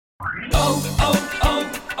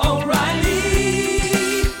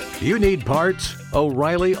O'Reilly! You need parts?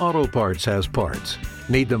 O'Reilly Auto Parts has parts.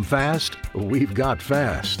 Need them fast? We've got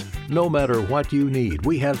fast. No matter what you need,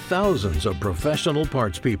 we have thousands of professional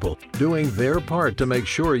parts people doing their part to make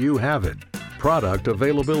sure you have it. Product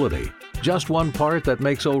availability. Just one part that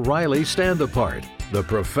makes O'Reilly stand apart. The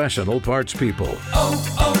professional parts people.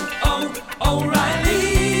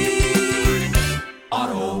 O'Reilly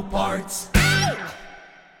Auto Parts.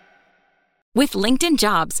 With LinkedIn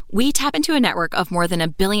Jobs, we tap into a network of more than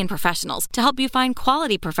 1 billion professionals to help you find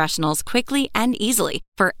quality professionals quickly and easily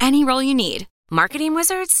for any role you need. Marketing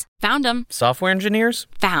wizards? Found them. Software engineers?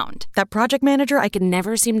 Found. That project manager I could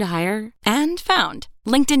never seem to hire? And found.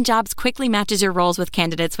 LinkedIn Jobs quickly matches your roles with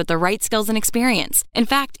candidates with the right skills and experience. In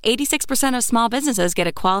fact, 86% of small businesses get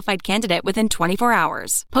a qualified candidate within 24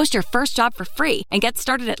 hours. Post your first job for free and get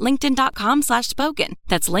started at linkedin.com/spoken.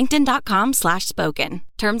 That's linkedin.com/spoken.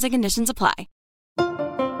 Terms and conditions apply.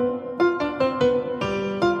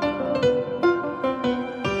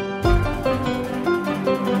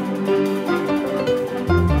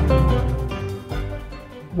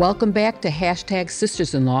 Welcome back to Hashtag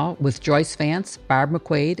Sisters-in-Law with Joyce Vance, Barb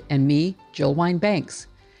McQuaid, and me, Jill Wine-Banks.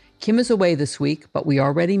 Kim is away this week, but we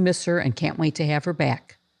already miss her and can't wait to have her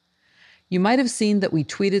back. You might have seen that we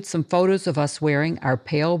tweeted some photos of us wearing our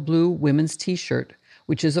pale blue women's t-shirt,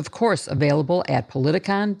 which is of course available at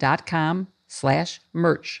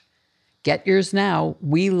politicon.com/merch. Get yours now.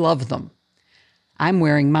 We love them. I'm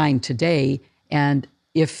wearing mine today, and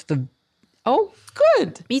Oh,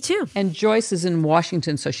 good. Me too. And Joyce is in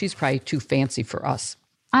Washington, so she's probably too fancy for us.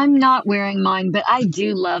 I'm not wearing mine, but I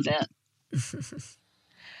do love it.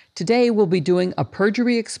 Today, we'll be doing a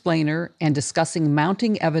perjury explainer and discussing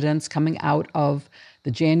mounting evidence coming out of the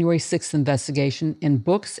January 6th investigation in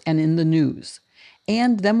books and in the news.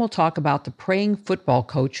 And then we'll talk about the praying football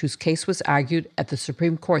coach whose case was argued at the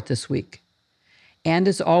Supreme Court this week. And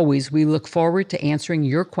as always, we look forward to answering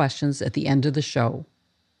your questions at the end of the show.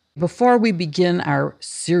 Before we begin our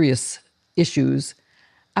serious issues,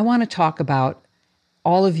 I want to talk about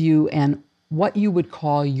all of you and what you would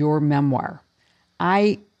call your memoir.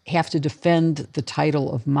 I have to defend the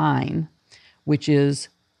title of mine, which is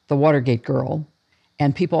The Watergate Girl,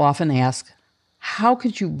 and people often ask, how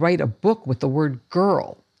could you write a book with the word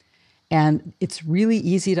girl? And it's really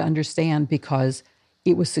easy to understand because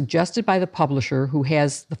it was suggested by the publisher who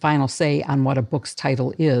has the final say on what a book's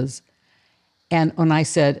title is. And when I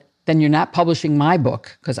said, then you're not publishing my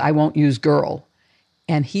book because I won't use girl.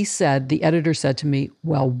 And the editor said to me,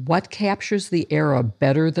 well, what captures the era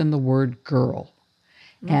better than the word girl?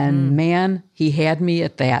 Mm-hmm. And man, he had me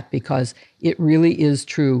at that because it really is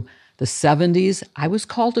true. The 70s, I was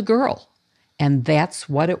called a girl. And that's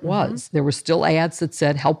what it was. Mm-hmm. There were still ads that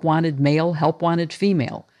said help wanted male, help wanted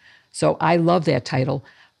female. So I love that title.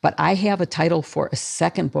 But I have a title for a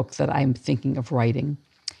second book that I'm thinking of writing.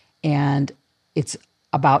 And it's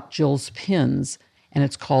about Jill's pins, and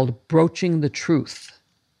it's called Broaching the Truth.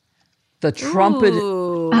 The Trump...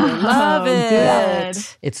 Ooh, love it. Good.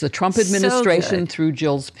 It's the Trump administration through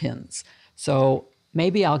Jill's pins. So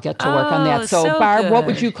maybe I'll get to work on that. So Barb, what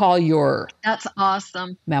would you call your That's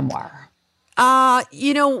awesome. memoir?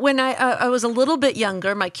 When I was a little bit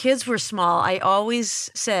younger, my kids were small, I always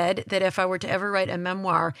said that if I were to ever write a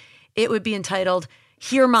memoir, it would be entitled,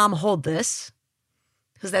 Here, Mom, Hold This.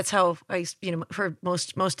 Because that's how I, for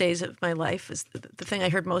most days of my life is the thing I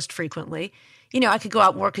heard most frequently. I could go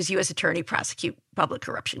out and work as U.S. attorney, prosecute public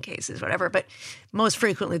corruption cases, whatever. But most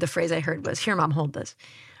frequently, the phrase I heard was, Here, Mom, hold this.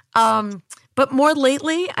 But more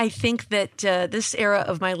lately, I think that this era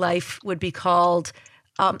of my life would be called,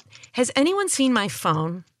 Has anyone seen my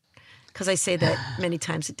phone? Because I say that many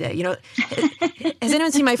times a day. Has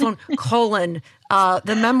anyone seen my phone,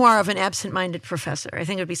 the memoir of an absent-minded professor? I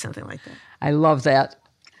think it would be something like that. I love that.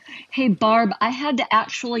 Hey, Barb, I had to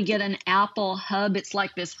actually get an Apple Hub. It's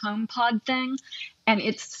like this HomePod thing, and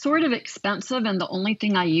it's sort of expensive, and the only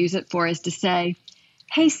thing I use it for is to say,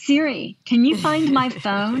 hey, Siri, can you find my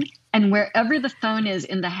phone? And wherever the phone is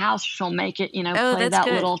in the house, she'll make it, play that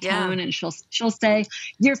good. Little tone, and she'll say,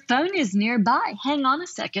 your phone is nearby. Hang on a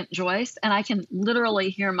second, Joyce. And I can literally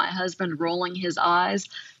hear my husband rolling his eyes,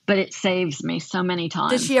 but it saves me so many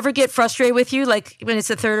times. Does she ever get frustrated with you, like when it's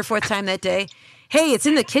the third or fourth time that day? Hey, it's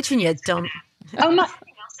in the kitchen, you dumb. Oh, my.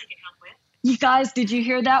 You guys, did you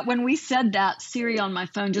hear that? When we said that, Siri on my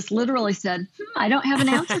phone just literally said, I don't have an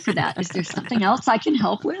answer for that. Is there something else I can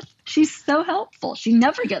help with? She's so helpful. She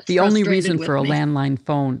never gets The only reason for a landline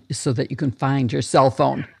phone is so that you can find your cell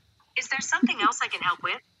phone. Is there something else I can help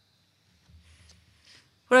with?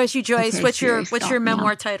 What about you, Joyce? Okay, What's your stop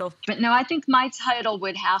memoir now. title? But no, I think my title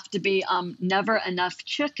would have to be Never Enough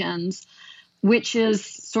Chickens, which is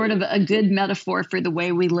sort of a good metaphor for the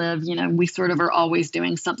way we live. You know, we sort of are always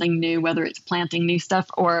doing something new, whether it's planting new stuff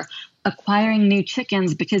or acquiring new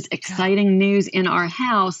chickens, because exciting news in our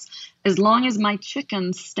house, as long as my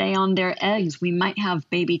chickens stay on their eggs, we might have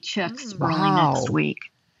baby chicks early next week.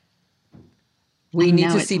 We need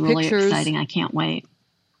to it's see really pictures. Exciting. I can't wait.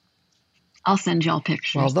 I'll send y'all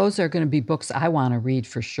pictures. Well, those are going to be books I want to read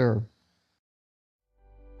for sure.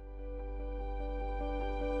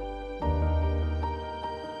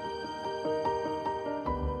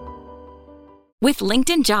 With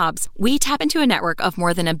LinkedIn Jobs, we tap into a network of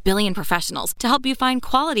more than 1 billion professionals to help you find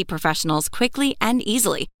quality professionals quickly and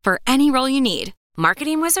easily for any role you need.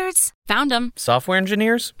 Marketing wizards? Found them. Software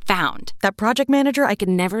engineers? Found. That project manager I could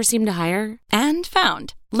never seem to hire? And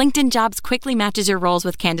found. LinkedIn Jobs quickly matches your roles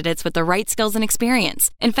with candidates with the right skills and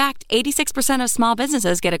experience. In fact, 86% of small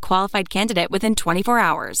businesses get a qualified candidate within 24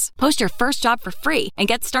 hours. Post your first job for free and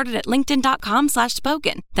get started at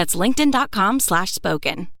linkedin.com/spoken. That's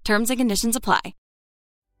linkedin.com/spoken. Terms and conditions apply.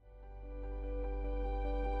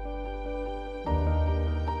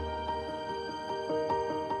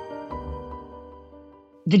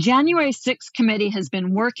 The January 6th committee has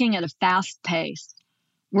been working at a fast pace.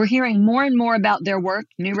 We're hearing more and more about their work.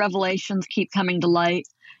 New revelations keep coming to light.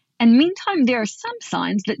 And meantime, there are some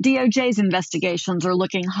signs that DOJ's investigations are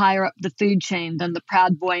looking higher up the food chain than the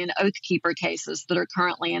Proud Boy and Oath Keeper cases that are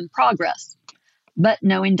currently in progress. But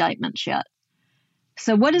no indictments yet.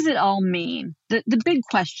 So what does it all mean? The big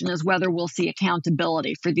question is whether we'll see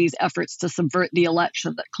accountability for these efforts to subvert the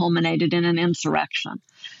election that culminated in an insurrection.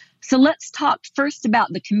 So let's talk first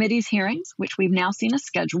about the committee's hearings, which we've now seen a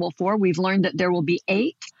schedule for. We've learned that there will be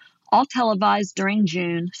 8, all televised during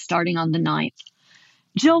June, starting on the 9th.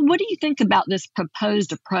 Jill, what do you think about this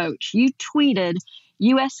proposed approach? You tweeted,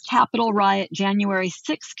 U.S. Capitol riot January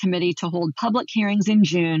 6th committee to hold public hearings in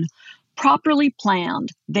June. Properly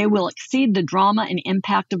planned, they will exceed the drama and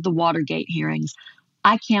impact of the Watergate hearings.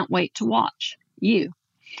 I can't wait to watch. You.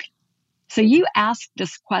 So you asked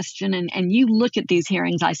this question and you look at these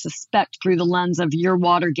hearings, I suspect, through the lens of your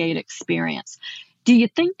Watergate experience. Do you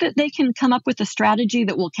think that they can come up with a strategy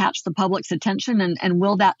that will catch the public's attention, and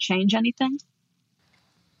will that change anything?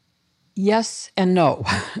 Yes and no.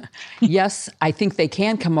 Yes, I think they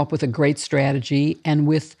can come up with a great strategy, and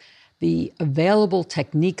with the available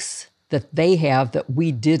techniques that they have that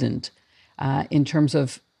we didn't, in terms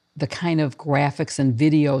of the kind of graphics and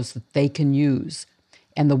videos that they can use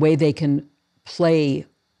and the way they can play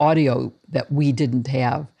audio that we didn't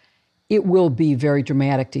have, it will be very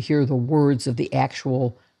dramatic to hear the words of the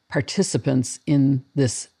actual participants in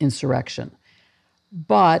this insurrection.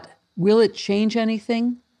 But will it change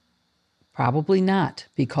anything? Probably not,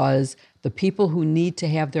 because the people who need to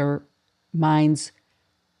have their minds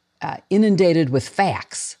inundated with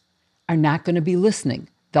facts are not going to be listening.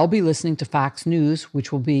 They'll be listening to Fox News,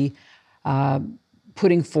 which will be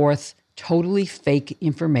putting forth totally fake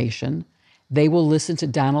information. They will listen to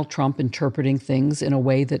Donald Trump interpreting things in a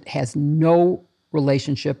way that has no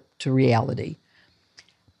relationship to reality.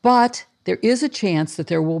 But there is a chance that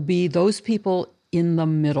there will be those people in the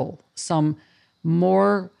middle, some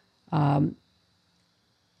more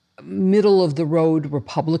middle-of-the-road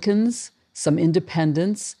Republicans, some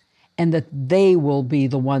independents, and that they will be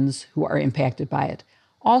the ones who are impacted by it.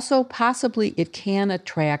 Also, possibly it can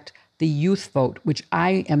attract the youth vote, which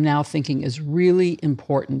I am now thinking is really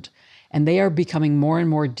important, and they are becoming more and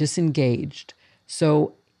more disengaged.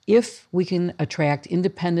 So if we can attract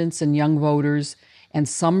independents and young voters and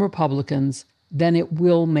some Republicans, then it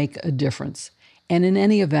will make a difference. And in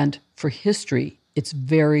any event, for history, it's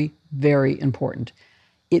very, very important.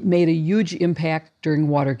 It made a huge impact during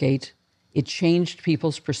Watergate. It changed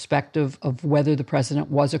people's perspective of whether the president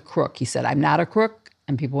was a crook. He said, "I'm not a crook."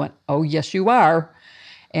 And people went, "Oh, yes, you are."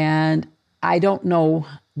 And I don't know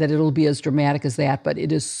that it'll be as dramatic as that, but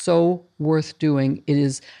it is so worth doing. It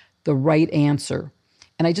is the right answer.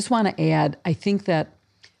 And I just want to add, I think that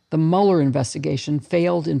the Mueller investigation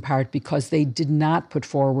failed in part because they did not put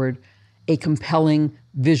forward a compelling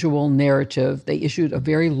visual narrative. They issued a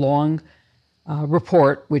very long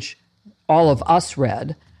report, which all of us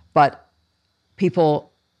read, but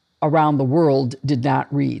people around the world did not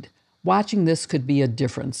read. Watching this could be a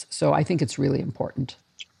difference. So I think it's really important.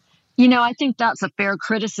 You know, I think that's a fair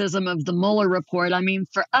criticism of the Mueller report. I mean,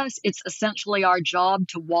 for us, it's essentially our job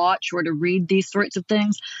to watch or to read these sorts of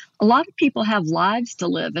things. A lot of people have lives to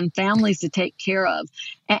live and families to take care of,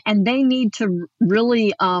 and they need to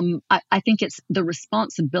really, I think it's the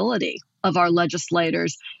responsibility of our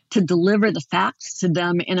legislators to deliver the facts to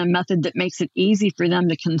them in a method that makes it easy for them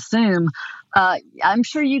to consume. I'm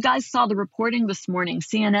sure you guys saw the reporting this morning.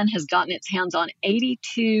 CNN has gotten its hands on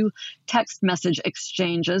 82 text message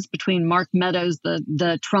exchanges between Mark Meadows,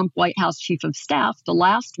 the Trump White House chief of staff, the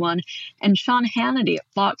last one, and Sean Hannity at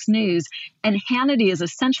Fox News. And Hannity is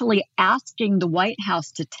essentially asking the White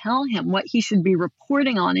House to tell him what he should be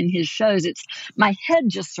reporting on in his shows. My head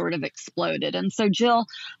just sort of exploded. And so, Jill,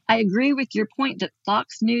 I agree with your point that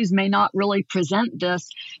Fox News may not really present this.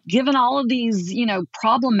 Given all of these,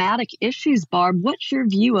 problematic issues, Barb, what's your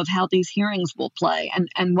view of how these hearings will play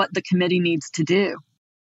and what the committee needs to do?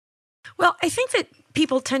 Well, I think that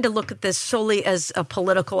people tend to look at this solely as a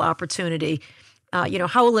political opportunity.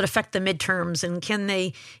 How will it affect the midterms, and can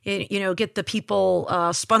they, get the people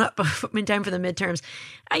spun up in time for the midterms?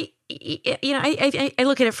 I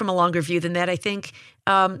look at it from a longer view than that. I think,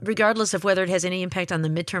 regardless of whether it has any impact on the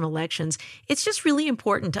midterm elections, it's just really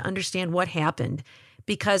important to understand what happened,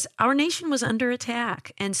 because our nation was under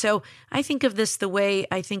attack. And so I think of this the way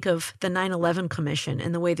I think of the 9/11 Commission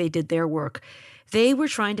and the way they did their work. They were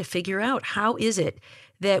trying to figure out, how is it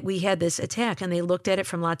that we had this attack? And they looked at it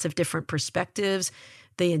from lots of different perspectives: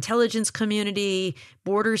 the intelligence community,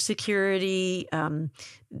 border security,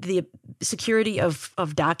 the security of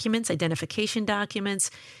documents, identification documents,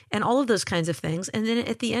 and all of those kinds of things. And then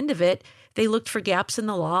at the end of it, they looked for gaps in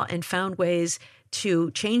the law and found ways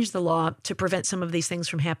to change the law to prevent some of these things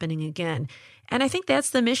from happening again. And I think that's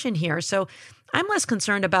the mission here. So I'm less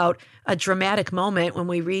concerned about a dramatic moment when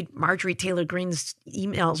we read Marjorie Taylor Greene's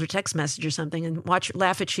emails or text message or something and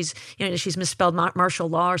laugh at she's misspelled martial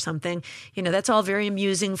law or something. That's all very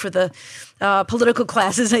amusing for the political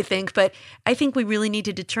classes, I think. But I think we really need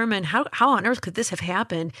to determine how on earth could this have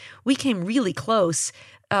happened? We came really close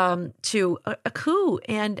to a coup,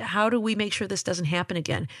 and how do we make sure this doesn't happen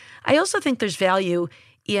again? I also think there's value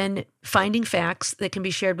in finding facts that can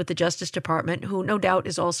be shared with the Justice Department, who no doubt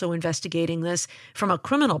is also investigating this from a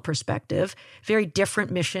criminal perspective. Very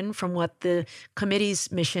different mission from what the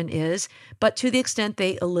committee's mission is. But to the extent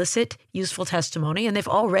they elicit useful testimony, and they've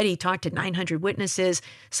already talked to 900 witnesses,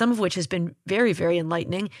 some of which has been very, very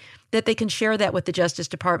enlightening, that they can share that with the Justice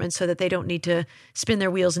Department so that they don't need to spin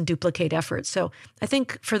their wheels and duplicate efforts. So I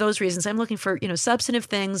think for those reasons, I'm looking for, substantive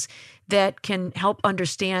things that can help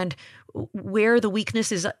understand where the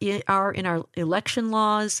weaknesses are in our election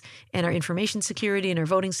laws and our information security and our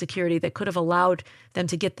voting security that could have allowed them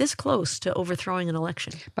to get this close to overthrowing an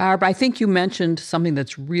election. Barb, I think you mentioned something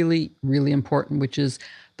that's really, really important, which is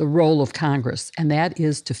the role of Congress, and that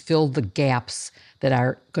is to fill the gaps that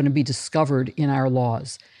are going to be discovered in our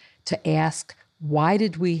laws, to ask, why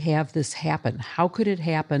did we have this happen? How could it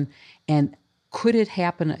happen? And could it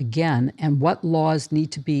happen again? And what laws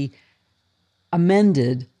need to be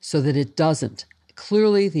amended so that it doesn't?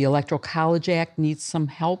 Clearly, the Electoral College Act needs some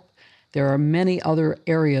help. There are many other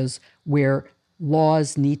areas where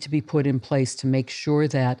laws need to be put in place to make sure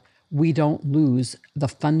that we don't lose the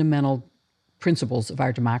fundamental principles of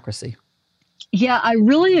our democracy. Yeah, I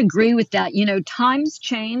really agree with that. Times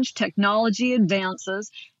change, technology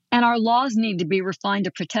advances, and our laws need to be refined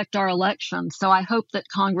to protect our elections. So I hope that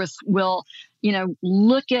Congress will,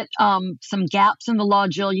 look at some gaps in the law.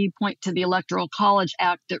 Jill, you point to the Electoral College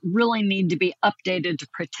Act that really need to be updated to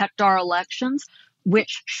protect our elections,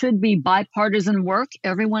 which should be bipartisan work.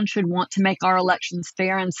 Everyone should want to make our elections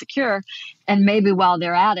fair and secure. And maybe while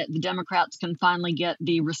they're at it, the Democrats can finally get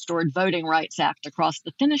the Restored Voting Rights Act across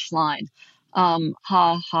the finish line.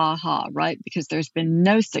 Right? Because there's been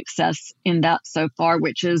no success in that so far,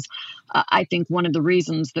 which is, I think, one of the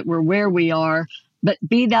reasons that we're where we are. But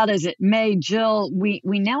be that as it may, Jill, we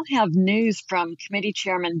now have news from Committee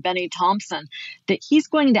Chairman Benny Thompson that he's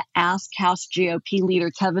going to ask House GOP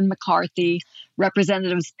leader Kevin McCarthy,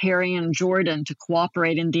 Representatives Perry and Jordan to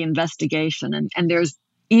cooperate in the investigation. And there's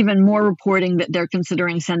even more reporting that they're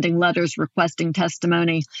considering sending letters requesting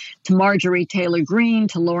testimony to Marjorie Taylor Greene,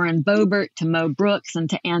 to Lauren Boebert, to Mo Brooks, and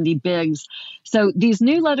to Andy Biggs. So these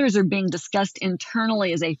new letters are being discussed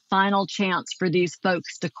internally as a final chance for these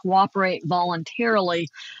folks to cooperate voluntarily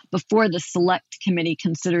before the Select Committee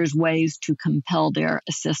considers ways to compel their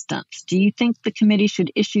assistance. Do you think the committee should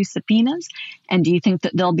issue subpoenas? And do you think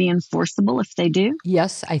that they'll be enforceable if they do?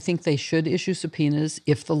 Yes, I think they should issue subpoenas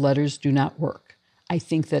if the letters do not work. I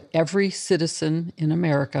think that every citizen in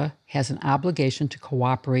America has an obligation to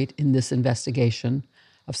cooperate in this investigation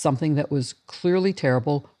of something that was clearly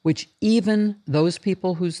terrible, which even those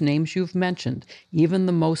people whose names you've mentioned, even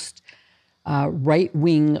the most right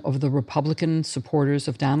wing of the Republican supporters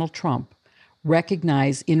of Donald Trump,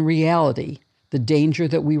 recognize in reality the danger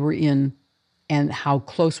that we were in and how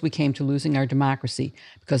close we came to losing our democracy,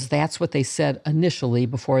 because that's what they said initially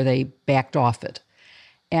before they backed off it.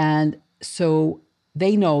 And so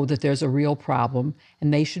they know that there's a real problem,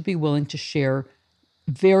 and they should be willing to share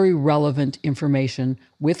very relevant information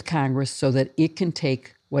with Congress so that it can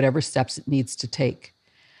take whatever steps it needs to take.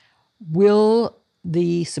 Will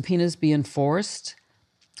the subpoenas be enforced?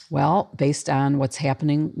 Well, based on what's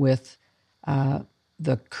happening with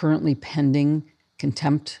the currently pending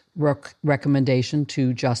contempt recommendation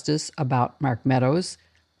to Justice about Mark Meadows,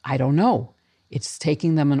 I don't know. It's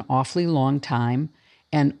taking them an awfully long time.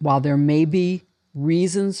 And while there may be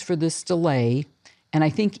reasons for this delay, and I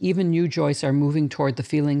think even you, Joyce, are moving toward the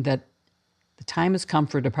feeling that the time has come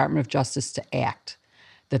for Department of Justice to act,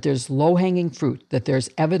 that there's low-hanging fruit, that there's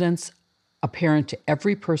evidence apparent to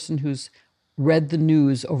every person who's read the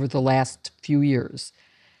news over the last few years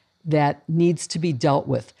that needs to be dealt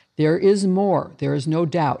with. There is more, there is no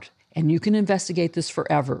doubt, and you can investigate this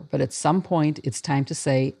forever, but at some point it's time to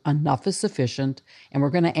say enough is sufficient and we're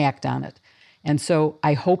going to act on it. And so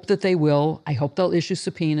I hope that they will. I hope they'll issue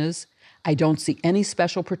subpoenas. I don't see any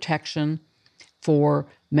special protection for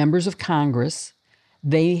members of Congress.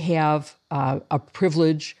 They have a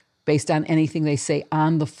privilege based on anything they say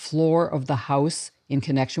on the floor of the House in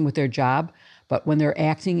connection with their job. But when they're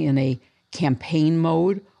acting in a campaign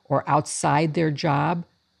mode or outside their job,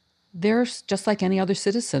 they're just like any other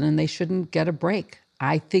citizen, and they shouldn't get a break.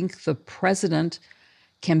 I think the president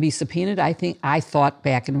can be subpoenaed. I thought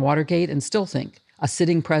back in Watergate, and still think a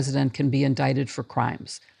sitting president can be indicted for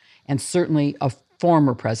crimes. And certainly a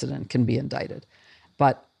former president can be indicted,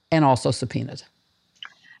 and also subpoenaed.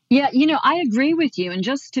 Yeah, I agree with you. And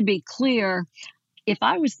just to be clear, if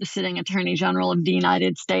I was the sitting Attorney General of the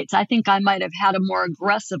United States, I think I might have had a more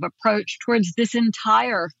aggressive approach towards this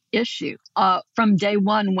entire issue from day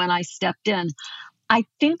one when I stepped in. I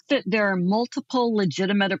think that there are multiple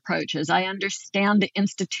legitimate approaches. I understand the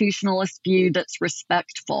institutionalist view that's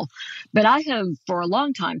respectful, but I have for a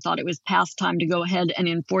long time thought it was past time to go ahead and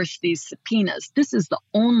enforce these subpoenas. This is the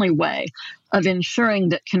only way of ensuring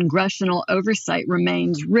that congressional oversight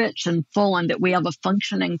remains rich and full, and that we have a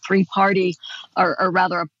functioning three-party, or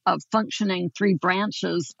rather a functioning three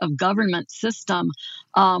branches of government system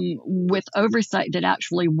with oversight that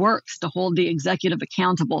actually works to hold the executive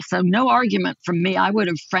accountable. So no argument from me. I would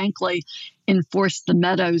have frankly enforced the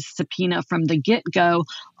Meadows subpoena from the get-go,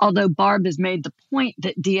 although Barb has made the point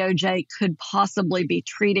that DOJ could possibly be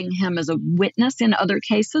treating him as a witness in other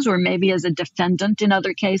cases, or maybe as a defendant in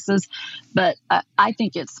other cases. But I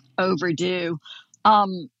think it's overdue.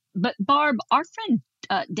 But Barb, our friend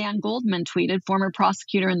Dan Goldman tweeted, former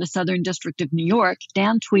prosecutor in the Southern District of New York.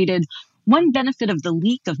 Dan tweeted, "One benefit of the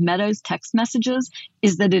leak of Meadows' text messages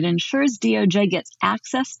is that it ensures DOJ gets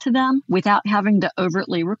access to them without having to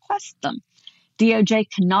overtly request them. DOJ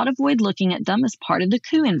cannot avoid looking at them as part of the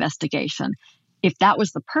coup investigation. If that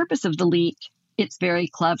was the purpose of the leak, it's very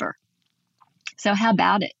clever." So how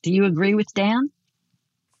about it? Do you agree with Dan?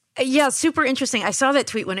 Yeah, super interesting. I saw that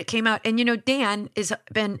tweet when it came out. And, Dan has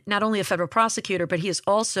been not only a federal prosecutor, but he has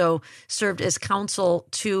also served as counsel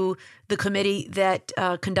to the committee that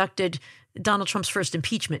conducted Donald Trump's first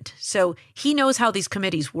impeachment. So he knows how these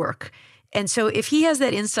committees work. And so if he has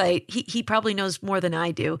that insight, he probably knows more than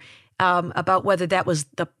I do about whether that was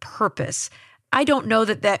the purpose. I don't know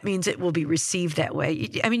that that means it will be received that way.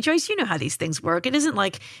 I mean, Joyce, you know how these things work. It isn't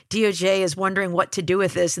like DOJ is wondering what to do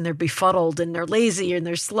with this and they're befuddled and they're lazy and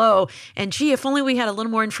they're slow. And gee, if only we had a little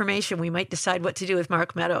more information, we might decide what to do with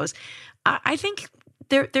Mark Meadows. I think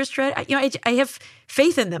they're strategy. I have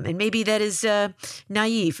faith in them, and maybe that is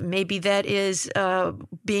naive. Maybe that is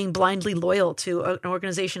being blindly loyal to an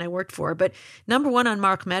organization I worked for. But number one, on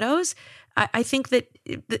Mark Meadows, I think that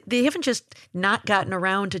they haven't just not gotten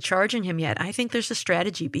around to charging him yet. I think there's a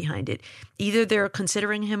strategy behind it. Either they're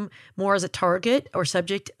considering him more as a target or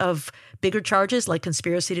subject of bigger charges like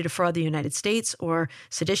conspiracy to defraud the United States, or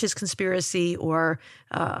seditious conspiracy, or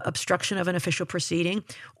obstruction of an official proceeding.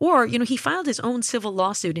 Or, he filed his own civil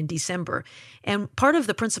lawsuit in December. And part of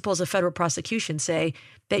the principles of federal prosecution say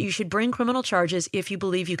that you should bring criminal charges if you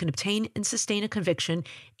believe you can obtain and sustain a conviction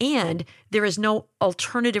and there is no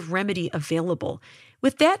alternative remedy available.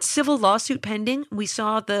 With that civil lawsuit pending, we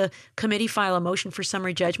saw the committee file a motion for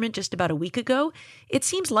summary judgment just about a week ago. It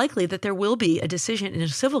seems likely that there will be a decision in a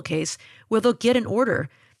civil case where they'll get an order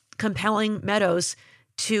compelling Meadows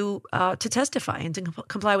to testify and to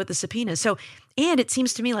comply with the subpoena. So, and it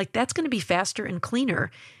seems to me like that's going to be faster and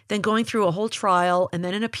cleaner than going through a whole trial and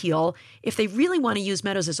then an appeal if they really want to use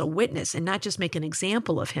Meadows as a witness and not just make an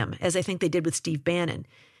example of him, as I think they did with Steve Bannon.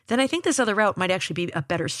 then I think this other route might actually be a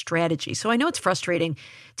better strategy. So I know it's frustrating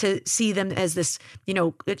to see them as this,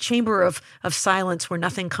 a chamber of silence where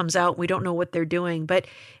nothing comes out. We don't know what they're doing. But,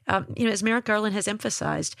 as Merrick Garland has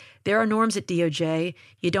emphasized, there are norms at DOJ.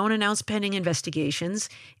 You don't announce pending investigations.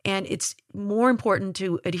 And it's more important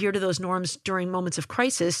to adhere to those norms during moments of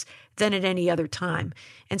crisis than at any other time.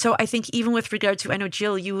 And so I think even with regard to, I know,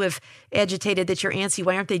 Jill, you have agitated that you're antsy.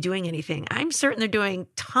 Why aren't they doing anything? I'm certain they're doing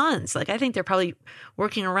tons. I think they're probably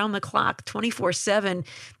working around the clock 24/7,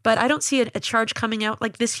 but I don't see a charge coming out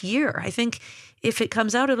like this year. I think if it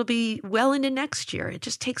comes out, it'll be well into next year. It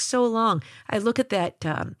just takes so long. I look at that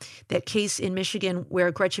case in Michigan where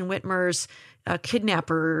Gretchen Whitmer's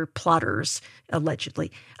kidnapper plotters,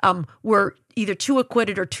 allegedly, were either too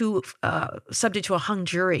acquitted or too subject to a hung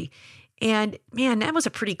jury. And man, that was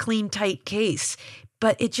a pretty clean, tight case.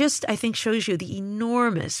 But it just, I think, shows you the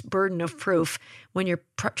enormous burden of proof when you're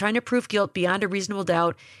trying to prove guilt beyond a reasonable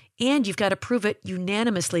doubt, and you've got to prove it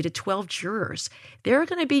unanimously to 12 jurors. There are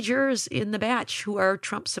going to be jurors in the batch who are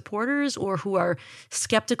Trump supporters or who are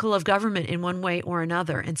skeptical of government in one way or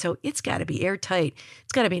another. And so it's got to be airtight.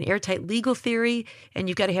 It's got to be an airtight legal theory, and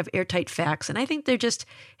you've got to have airtight facts. And I think there just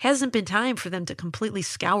hasn't been time for them to completely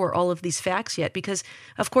scour all of these facts yet because,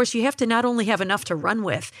 of course, you have to not only have enough to run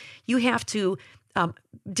with, you have to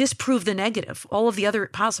disprove the negative, all of the other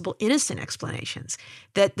possible innocent explanations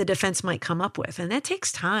that the defense might come up with. And that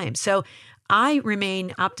takes time. So I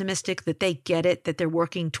remain optimistic that they get it, that they're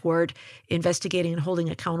working toward investigating and holding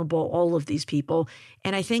accountable all of these people.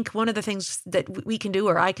 And I think one of the things that we can do,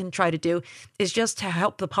 or I can try to do, is just to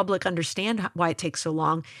help the public understand why it takes so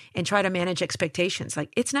long and try to manage expectations.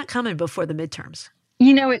 It's not coming before the midterms.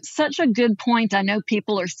 It's such a good point. I know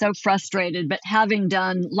people are so frustrated, but having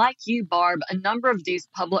done, like you, Barb, a number of these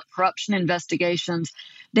public corruption investigations,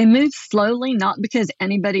 they move slowly, not because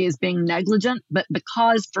anybody is being negligent, but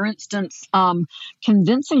because, for instance,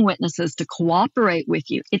 convincing witnesses to cooperate with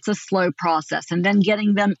you, it's a slow process. And then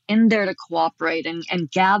getting them in there to cooperate and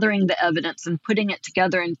gathering the evidence and putting it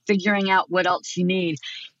together and figuring out what else you need.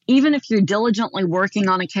 Even if you're diligently working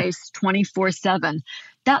on a case 24/7,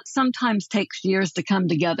 that sometimes takes years to come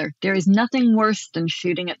together. There is nothing worse than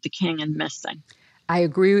shooting at the king and missing. I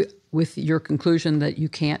agree with your conclusion that you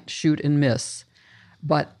can't shoot and miss,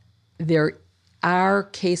 but there are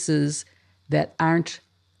cases that aren't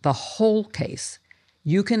the whole case.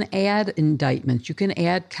 You can add indictments, you can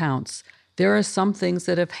add counts. There are some things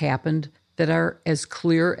that have happened that are as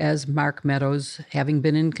clear as Mark Meadows having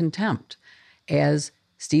been in contempt, as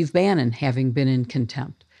Steve Bannon having been in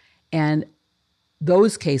contempt. And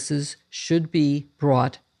those cases should be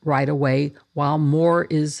brought right away while more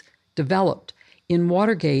is developed. In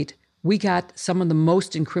Watergate, we got some of the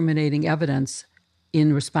most incriminating evidence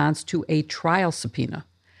in response to a trial subpoena,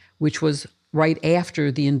 which was right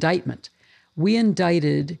after the indictment. We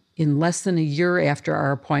indicted in less than a year after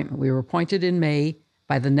our appointment. We were appointed in May.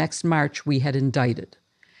 By the next March, we had indicted.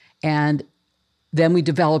 And then we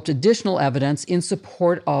developed additional evidence in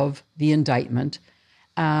support of the indictment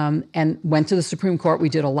and went to the Supreme Court. We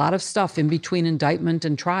did a lot of stuff in between indictment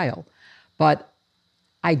and trial. But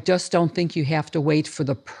I just don't think you have to wait for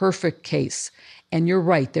the perfect case. And you're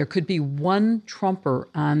right, there could be one Trumper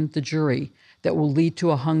on the jury that will lead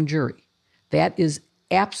to a hung jury. That is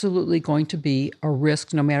absolutely going to be a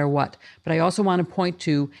risk no matter what. But I also want to point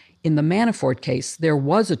to, in the Manafort case, there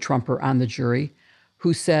was a Trumper on the jury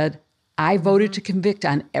who said, I voted to convict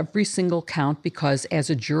on every single count because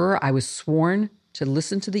as a juror, I was sworn to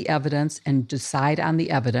listen to the evidence and decide on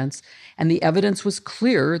the evidence, and the evidence was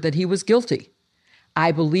clear that he was guilty.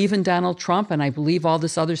 I believe in Donald Trump, and I believe all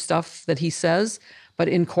this other stuff that he says, but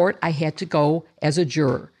in court, I had to go as a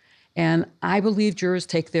juror. And I believe jurors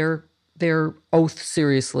take their oath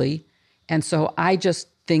seriously, and so I just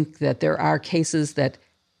think that there are cases that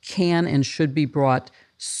can and should be brought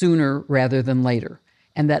sooner rather than later,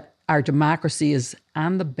 and that our democracy is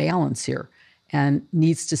on the balance here and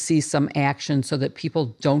needs to see some action so that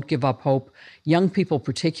people don't give up hope. Young people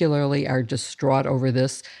particularly are distraught over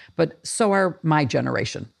this, but so are my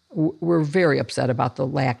generation. We're very upset about the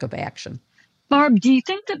lack of action. Barb, do you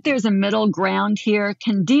think that there's a middle ground here?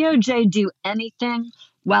 Can DOJ do anything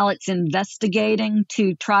while it's investigating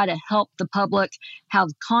to try to help the public have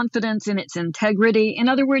confidence in its integrity? In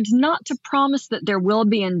other words, not to promise that there will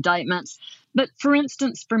be indictments, but for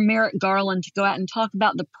instance, for Merrick Garland to go out and talk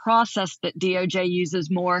about the process that DOJ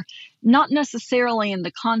uses more, not necessarily in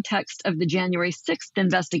the context of the January 6th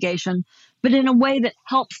investigation, but in a way that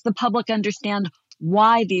helps the public understand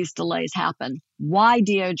why these delays happen, why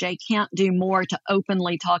DOJ can't do more to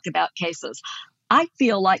openly talk about cases. I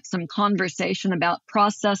feel like some conversation about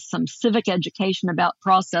process, some civic education about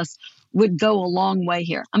process would go a long way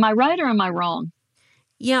here. Am I right or am I wrong?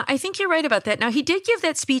 Yeah, I think you're right about that. Now, he did give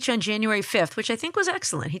that speech on January 5th, which I think was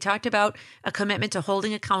excellent. He talked about a commitment to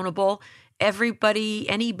holding accountable everybody,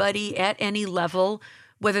 anybody at any level,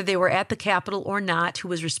 whether they were at the Capitol or not, who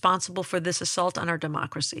was responsible for this assault on our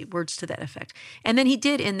democracy, words to that effect. And then he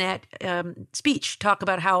did in that speech talk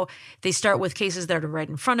about how they start with cases that are right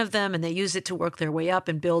in front of them and they use it to work their way up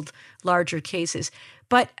and build larger cases.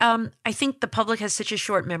 But I think the public has such a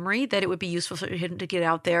short memory that it would be useful for him to get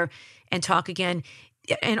out there and talk again.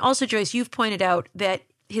 And also, Joyce, you've pointed out that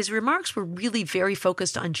his remarks were really very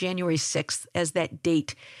focused on January 6th as that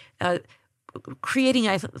date, creating,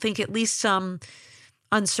 I think, at least some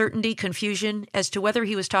uncertainty, confusion as to whether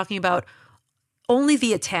he was talking about only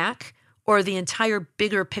the attack or the entire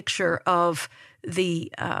bigger picture of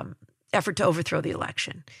the effort to overthrow the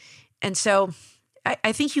election. And so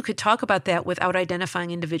I think you could talk about that without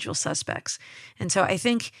identifying individual suspects. And so I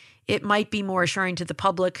think it might be more assuring to the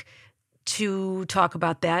public to talk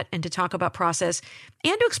about that and to talk about process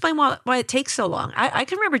and to explain why it takes so long. I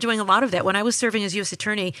can remember doing a lot of that. When I was serving as U.S.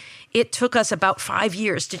 Attorney, it took us about 5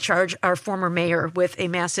 years to charge our former mayor with a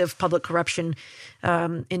massive public corruption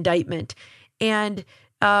indictment. And,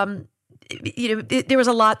 there was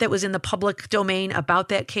a lot that was in the public domain about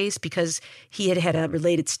that case because he had a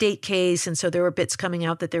related state case. And so there were bits coming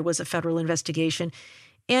out that there was a federal investigation.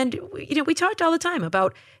 And, we talked all the time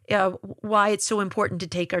about why it's so important to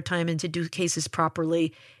take our time and to do cases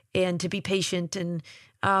properly and to be patient. And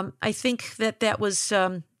I think that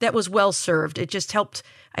was well served. It just helped,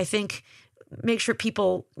 I think, make sure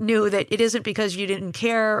people knew that it isn't because you didn't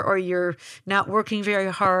care or you're not working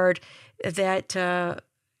very hard, that,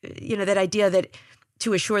 that idea that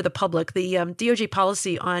to assure the public, the DOJ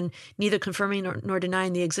policy on neither confirming nor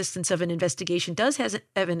denying the existence of an investigation does have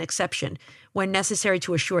an exception when necessary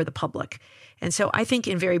to assure the public. And so I think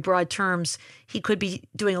in very broad terms, he could be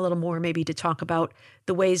doing a little more maybe to talk about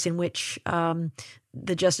the ways in which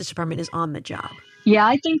the Justice Department is on the job. Yeah,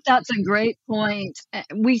 I think that's a great point.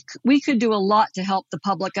 We could do a lot to help the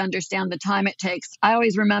public understand the time it takes. I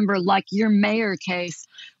always remember, like your mayor case,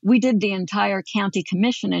 we did the entire county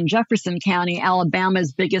commission in Jefferson County,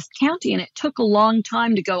 Alabama's biggest county, and it took a long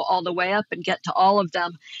time to go all the way up and get to all of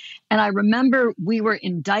them. And I remember we were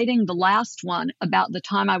indicting the last one about the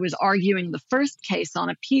time I was arguing the first case on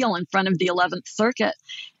appeal in front of the 11th Circuit.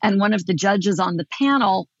 And one of the judges on the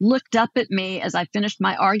panel looked up at me as I finished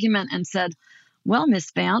my argument and said, "Well,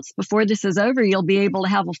 Ms. Vance, before this is over, you'll be able to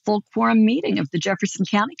have a full quorum meeting of the Jefferson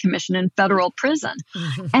County Commission in federal prison."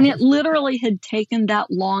 And it literally had taken that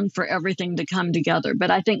long for everything to come together. But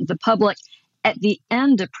I think the public at the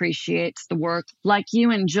end appreciates the work. Like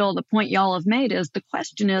you and Jill, the point y'all have made is the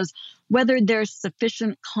question is whether there's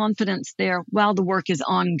sufficient confidence there while the work is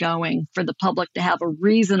ongoing for the public to have a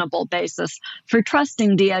reasonable basis for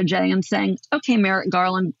trusting DOJ and saying, "Okay, Merrick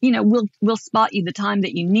Garland, we'll spot you the time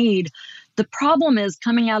that you need." The problem is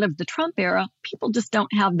coming out of the Trump era, people just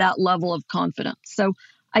don't have that level of confidence. So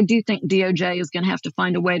I do think DOJ is going to have to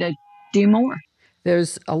find a way to do more.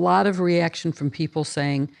 There's a lot of reaction from people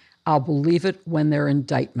saying, "I'll believe it when they're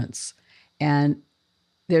indictments." And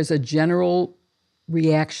there's a general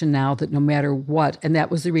reaction now that no matter what, and that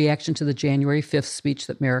was the reaction to the January 5th speech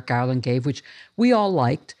that Merrick Garland gave, which we all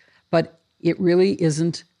liked, but it really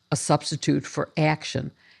isn't a substitute for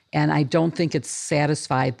action. And I don't think it's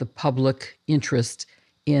satisfied the public interest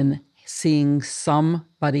in seeing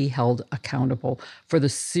somebody held accountable for the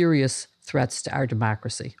serious threats to our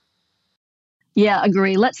democracy. Yeah,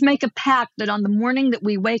 agree. Let's make a pact that on the morning that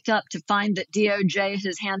we wake up to find that DOJ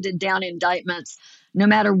has handed down indictments, no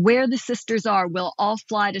matter where the sisters are, we'll all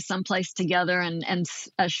fly to someplace together and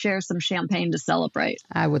share some champagne to celebrate.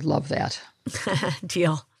 I would love that.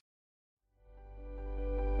 Deal.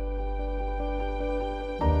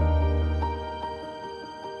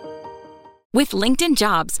 With LinkedIn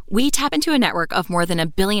Jobs, we tap into a network of more than 1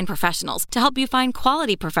 billion professionals to help you find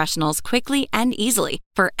quality professionals quickly and easily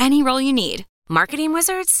for any role you need. Marketing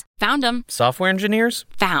wizards? Found them. Software engineers?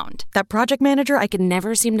 Found. That project manager I could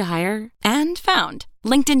never seem to hire? And found.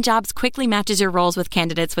 LinkedIn Jobs quickly matches your roles with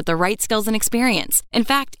candidates with the right skills and experience. In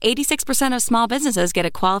fact, 86% of small businesses get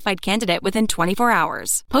a qualified candidate within 24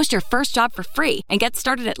 hours. Post your first job for free and get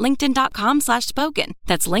started at linkedin.com/spoken.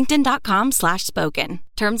 That's linkedin.com/spoken.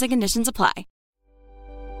 Terms and conditions apply.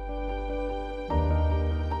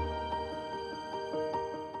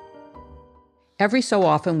 Every so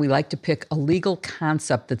often, we like to pick a legal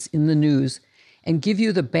concept that's in the news and give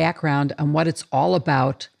you the background on what it's all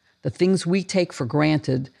about, the things we take for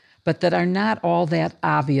granted, but that are not all that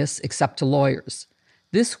obvious except to lawyers.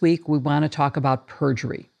 This week, we want to talk about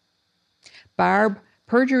perjury. Barb,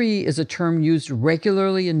 perjury is a term used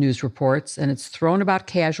regularly in news reports, and it's thrown about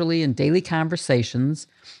casually in daily conversations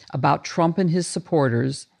about Trump and his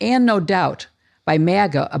supporters, and no doubt by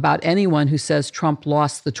MAGA about anyone who says Trump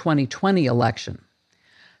lost the 2020 election.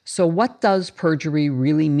 So what does perjury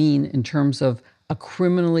really mean in terms of a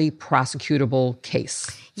criminally prosecutable case?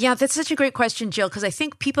 Yeah, that's such a great question, Jill, because I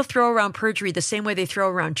think people throw around perjury the same way they throw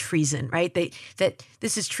around treason, right? That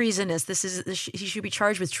this is treasonous. He should be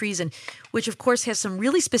charged with treason, which of course has some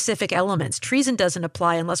really specific elements. Treason doesn't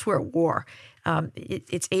apply unless we're at war.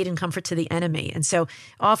 It's aid and comfort to the enemy, and so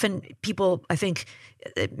often people, I think,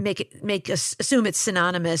 make us assume it's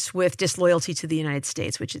synonymous with disloyalty to the United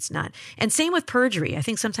States, which it's not. And same with perjury. I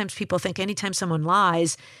think sometimes people think anytime someone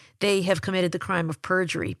lies, they have committed the crime of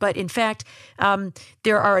perjury. But in fact,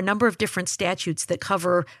 there are a number of different statutes that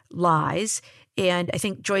cover lies. And I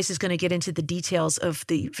think Joyce is going to get into the details of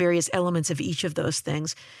the various elements of each of those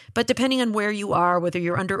things. But depending on where you are, whether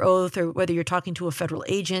you're under oath or whether you're talking to a federal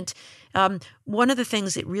agent, one of the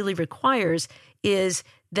things it really requires is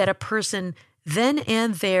that a person then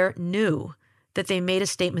and there knew that they made a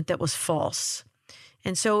statement that was false.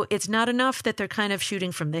 And so it's not enough that they're kind of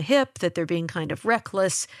shooting from the hip, that they're being kind of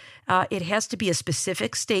reckless. It has to be a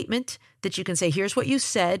specific statement that you can say, here's what you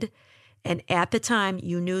said. And at the time,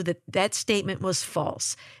 you knew that that statement was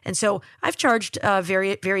false. And so I've charged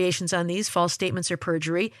variations on these, false statements or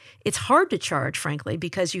perjury. It's hard to charge, frankly,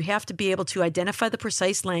 because you have to be able to identify the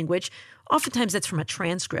precise language. Oftentimes that's from a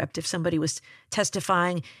transcript. If somebody was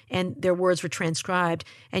testifying and their words were transcribed,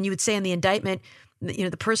 and you would say in the indictment,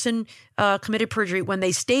 the person committed perjury when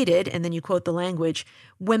they stated, and then you quote the language,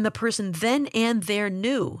 when the person then and there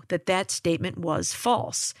knew that that statement was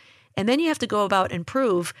false. And then you have to go about and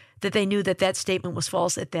prove that they knew that that statement was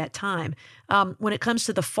false at that time. When it comes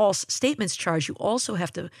to the false statements charge, you also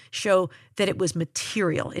have to show that it was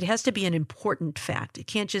material. It has to be an important fact. It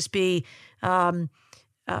can't just be, my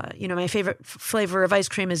favorite flavor of ice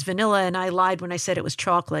cream is vanilla, and I lied when I said it was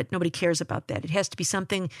chocolate. Nobody cares about that. It has to be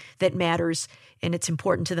something that matters, and it's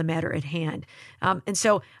important to the matter at hand. And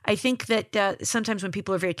so I think that sometimes when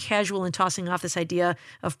people are very casual in tossing off this idea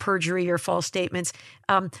of perjury or false statements,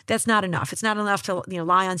 that's not enough. It's not enough to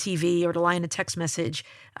lie on TV or to lie in a text message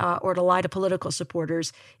or to lie to political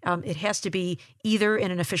supporters. It has to be either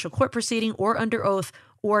in an official court proceeding or under oath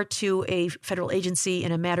or to a federal agency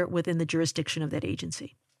in a matter within the jurisdiction of that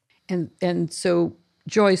agency. And so,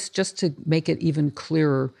 Joyce, just to make it even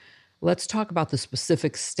clearer, let's talk about the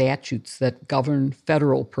specific statutes that govern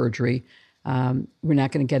federal perjury. We're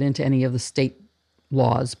not going to get into any of the state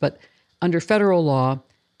laws, but under federal law,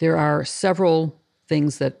 there are several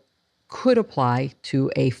things that could apply to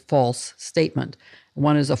a false statement.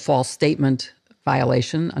 One is a false statement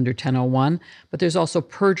violation under 1001, but there's also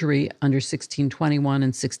perjury under 1621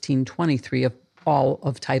 and 1623 of all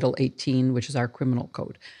of Title 18, which is our criminal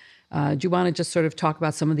code. Do you want to just sort of talk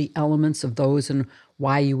about some of the elements of those and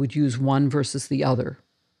why you would use one versus the other?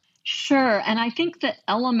 Sure. And I think the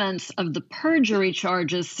elements of the perjury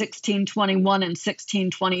charges, 1621 and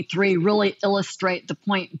 1623, really illustrate the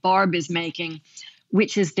point Barb is making,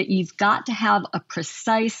 which is that you've got to have a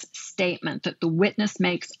precise statement that the witness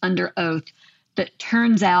makes under oath that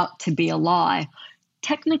turns out to be a lie.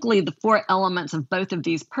 Technically, the four elements of both of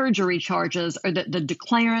these perjury charges are that the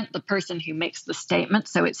declarant, the person who makes the statement,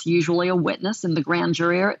 so it's usually a witness in the grand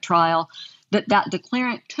jury or at trial, that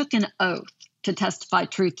declarant took an oath to testify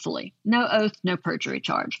truthfully. No oath, no perjury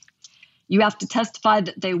charge. You have to testify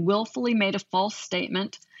that they willfully made a false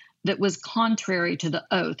statement that was contrary to the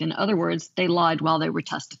oath. In other words, they lied while they were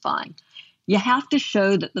testifying. You have to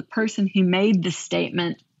show that the person who made the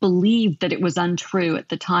statement believed that it was untrue at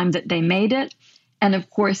the time that they made it, and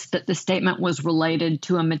of course that the statement was related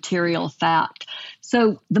to a material fact.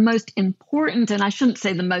 So the most important, and I shouldn't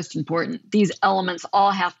say the most important, these elements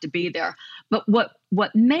all have to be there. But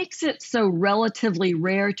what makes it so relatively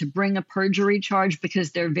rare to bring a perjury charge,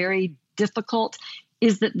 because they're very difficult,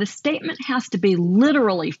 is that the statement has to be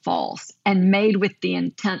literally false and made with the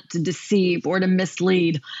intent to deceive or to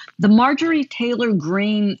mislead. The Marjorie Taylor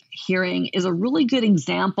Greene hearing is a really good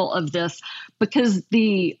example of this, because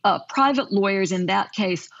the private lawyers in that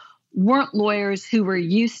case weren't lawyers who were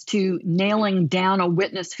used to nailing down a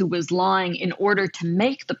witness who was lying in order to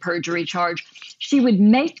make the perjury charge. She would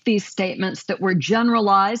make these statements that were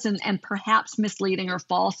generalized and perhaps misleading or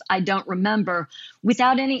false, I don't remember,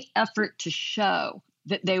 without any effort to show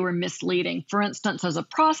that they were misleading. For instance, as a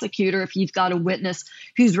prosecutor, if you've got a witness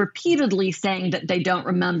who's repeatedly saying that they don't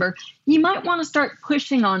remember, you might want to start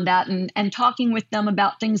pushing on that and talking with them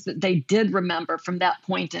about things that they did remember from that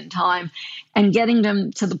point in time, and getting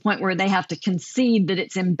them to the point where they have to concede that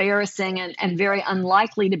it's embarrassing and very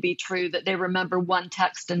unlikely to be true that they remember one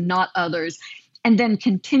text and not others, and then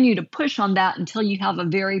continue to push on that until you have a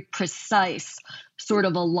very precise sort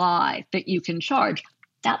of a lie that you can charge.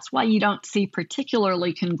 That's why you don't see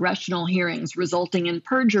particularly congressional hearings resulting in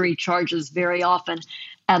perjury charges very often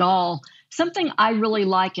at all. Something I really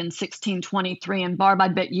like in 1623, and Barb, I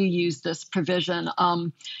bet you use this provision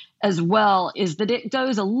as well, is that it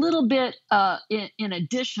goes a little bit in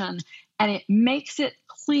addition, and it makes it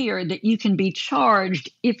clear that you can be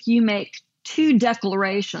charged if you make two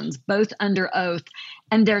declarations, both under oath,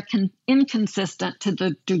 and they're inconsistent to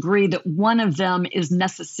the degree that one of them is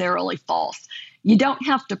necessarily false. You don't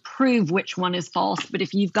have to prove which one is false, but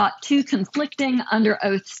if you've got two conflicting under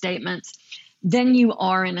oath statements, then you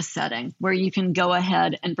are in a setting where you can go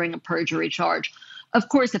ahead and bring a perjury charge. Of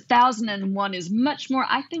course, 1001 is much more,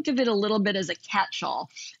 I think of it a little bit as a catch-all.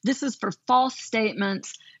 This is for false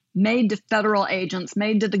statements made to federal agents,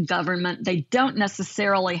 made to the government. They don't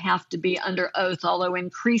necessarily have to be under oath, although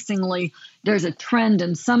increasingly there's a trend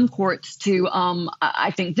in some courts to,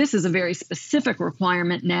 I think this is a very specific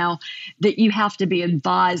requirement now, that you have to be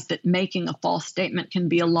advised that making a false statement can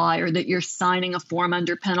be a lie, or that you're signing a form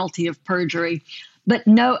under penalty of perjury, but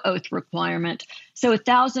no oath requirement. So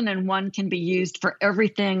 1001 can be used for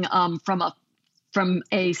everything from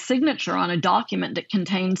a signature on a document that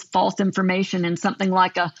contains false information in something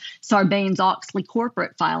like a Sarbanes-Oxley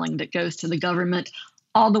corporate filing that goes to the government,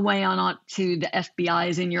 all the way on up to the FBI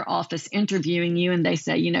is in your office interviewing you, and they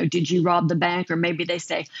say, did you rob the bank? Or maybe they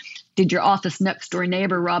say, did your office next door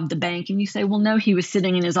neighbor rob the bank? And you say, well, no, he was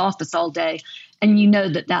sitting in his office all day. And you know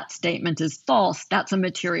that that statement is false. That's a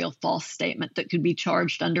material false statement that could be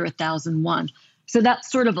charged under 1001. So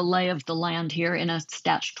that's sort of a lay of the land here in a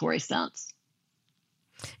statutory sense.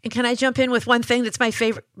 And can I jump in with one thing that's my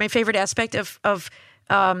favorite aspect of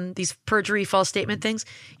these perjury false statement things?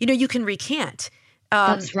 You can recant.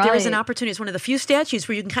 That's right. There is an opportunity. It's one of the few statutes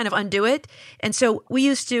where you can kind of undo it. And so we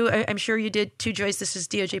used to, I'm sure you did too, Joyce, this is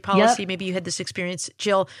DOJ policy. Yep. Maybe you had this experience,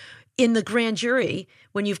 Jill. In the grand jury,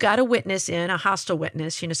 when you've got a witness a hostile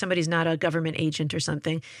witness, somebody's not a government agent or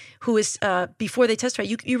something, who is, before they testify,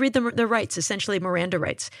 you read them their rights, essentially Miranda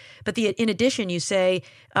rights. But in addition, you say,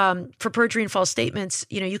 for perjury and false statements,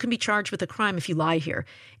 you can be charged with a crime if you lie here.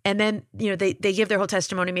 And then, they give their whole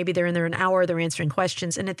testimony. Maybe they're in there an hour, they're answering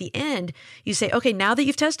questions. And at the end, you say, okay, now that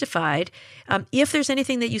you've testified, if there's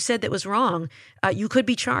anything that you said that was wrong, you could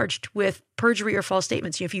be charged with perjury or false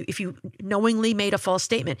statements. If you knowingly made a false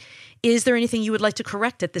statement, is there anything you would like to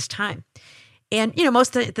correct at this time? And,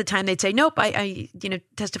 most of the time they'd say, nope, I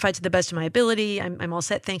testified to the best of my ability. I'm all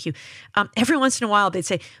set. Thank you. Every once in a while they'd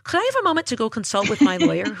say, could I have a moment to go consult with my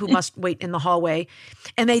lawyer who must wait in the hallway?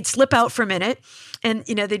 And they'd slip out for a minute and,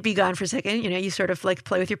 they'd be gone for a second. You sort of like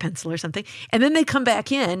play with your pencil or something. And then they'd come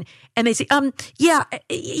back in and they'd say,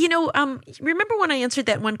 remember when I answered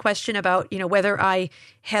that one question about, whether I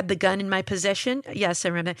had the gun in my possession? Yes, I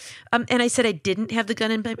remember that. And I said I didn't have the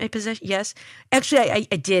gun in my possession. Yes. Actually,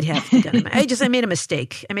 I did have the gun in my I made a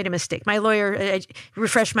mistake. My lawyer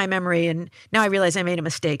refreshed my memory, and now I realize I made a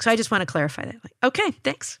mistake. So I just want to clarify that. Okay,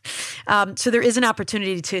 thanks. So there is an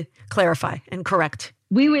opportunity to clarify and correct.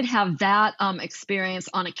 We would have that experience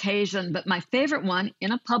on occasion, but my favorite one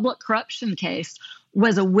in a public corruption case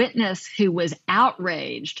was a witness who was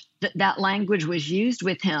outraged that that language was used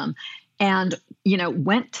with him, and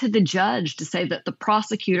went to the judge to say that the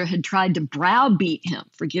prosecutor had tried to browbeat him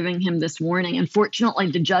for giving him this warning.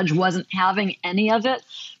 Unfortunately, the judge wasn't having any of it,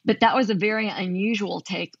 but that was a very unusual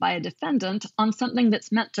take by a defendant on something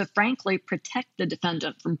that's meant to, frankly, protect the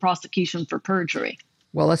defendant from prosecution for perjury.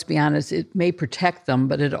 Well, let's be honest, it may protect them,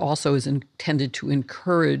 but it also is intended to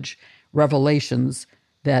encourage revelations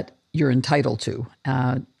that you're entitled to.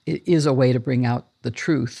 It is a way to bring out the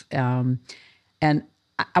truth. And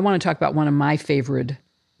I want to talk about one of my favorite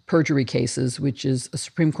perjury cases, which is a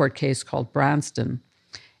Supreme Court case called Bronston.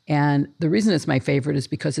 And the reason it's my favorite is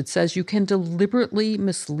because it says you can deliberately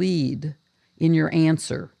mislead in your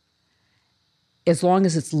answer as long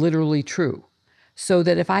as it's literally true. So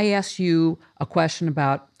that if I ask you a question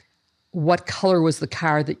about what color was the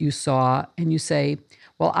car that you saw, and you say,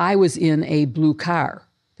 well, I was in a blue car,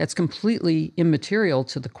 that's completely immaterial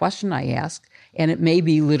to the question I asked, and it may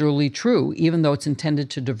be literally true, even though it's intended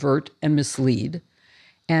to divert and mislead.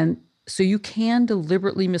 And so you can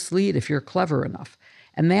deliberately mislead if you're clever enough.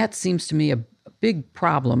 And that seems to me a big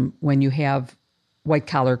problem when you have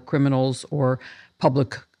white-collar criminals or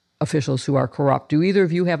public officials who are corrupt. Do either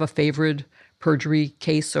of you have a favorite perjury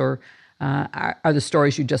case, or are the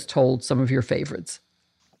stories you just told some of your favorites?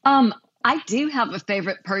 I do have a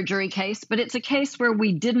favorite perjury case, but it's a case where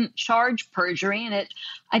we didn't charge perjury, and it,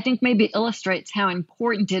 I think, maybe illustrates how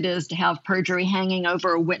important it is to have perjury hanging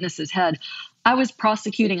over a witness's head. I was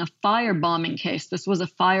prosecuting a firebombing case. This was a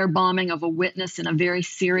firebombing of a witness in a very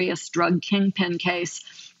serious drug kingpin case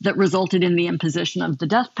that resulted in the imposition of the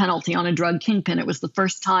death penalty on a drug kingpin. It was the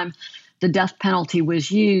first time the death penalty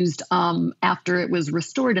was used after it was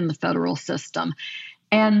restored in the federal system.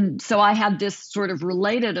 And so I had this sort of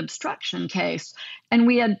related obstruction case, and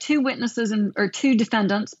we had two witnesses or two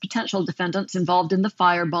defendants, potential defendants involved in the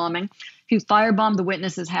firebombing, who firebombed the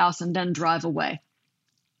witness's house and then drive away.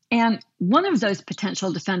 And one of those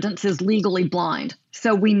potential defendants is legally blind,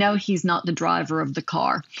 so we know he's not the driver of the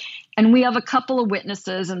car. And we have a couple of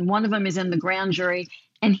witnesses, and one of them is in the grand jury,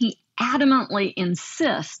 and he adamantly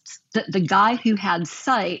insists that the guy who had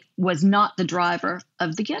sight was not the driver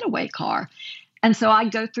of the getaway car. And so I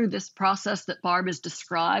go through this process that Barb has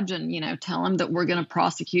described and, tell him that we're going to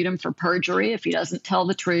prosecute him for perjury if he doesn't tell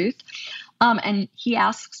the truth. And he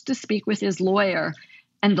asks to speak with his lawyer.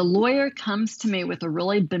 And the lawyer comes to me with a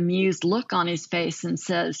really bemused look on his face and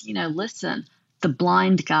says, listen, the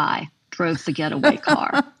blind guy drove the getaway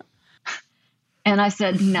car. And I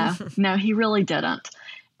said, no, he really didn't.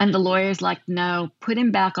 And the lawyer's like, no, put him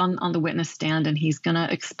back on the witness stand, and he's going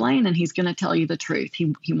to explain, and he's going to tell you the truth.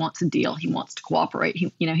 He wants a deal. He wants to cooperate.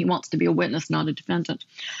 He wants to be a witness, not a defendant.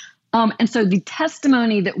 And so the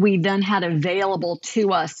testimony that we then had available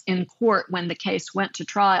to us in court when the case went to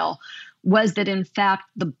trial was that, in fact,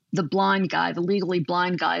 the blind guy, the legally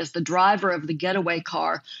blind guy, is the driver of the getaway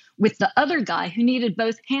car, with the other guy who needed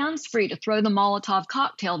both hands free to throw the Molotov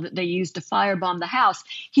cocktail that they used to firebomb the house.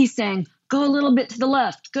 He's saying, go a little bit to the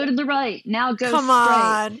left, go to the right, now go Come straight.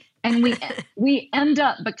 on. And we end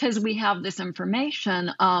up, because we have this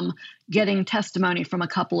information, getting testimony from a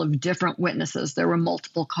couple of different witnesses. There were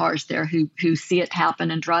multiple cars there who see it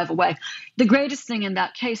happen and drive away. The greatest thing in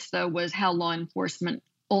that case, though, was how law enforcement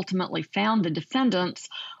ultimately found the defendants.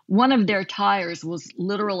 One of their tires was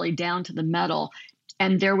literally down to the metal,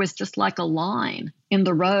 and there was just like a line in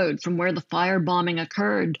the road from where the firebombing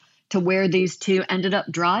occurred to where these two ended up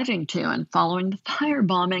driving to. And following the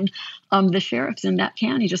firebombing, the sheriffs in that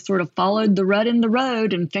county just sort of followed the rut in the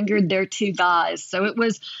road and fingered their two guys. So it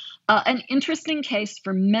was an interesting case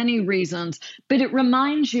for many reasons, but it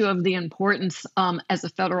reminds you of the importance as a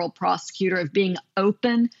federal prosecutor of being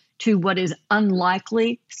open to what is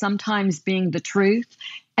unlikely sometimes being the truth.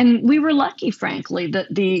 And we were lucky, frankly, that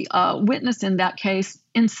the witness in that case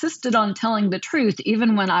insisted on telling the truth,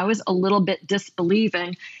 even when I was a little bit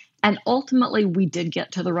disbelieving. And ultimately, we did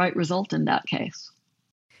get to the right result in that case.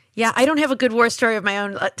 Yeah, I don't have a good war story of my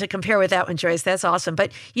own to compare with that one, Joyce. That's awesome.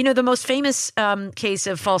 But, the most famous case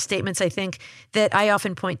of false statements, I think, that I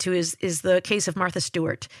often point to is the case of Martha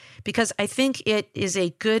Stewart, because I think it is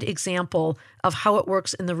a good example of how it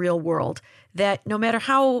works in the real world, that no matter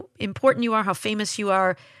how important you are, how famous you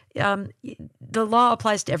are, the law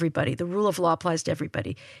applies to everybody. The rule of law applies to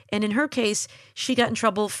everybody. And in her case, she got in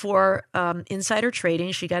trouble for insider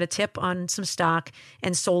trading. She got a tip on some stock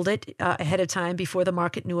and sold it ahead of time before the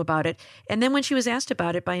market knew about it. And then when she was asked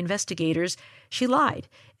about it by investigators, she lied.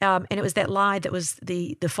 And it was that lie that was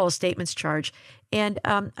the false statements charge. And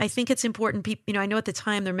I think it's important. I know at the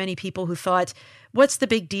time there are many people who thought, "What's the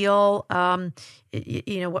big deal?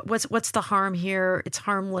 What's the harm here? It's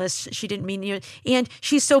harmless. She didn't mean and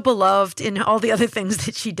she's so beloved in all the other things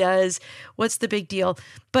that she does. What's the big deal?"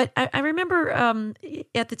 But I remember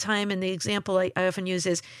at the time, and the example I often use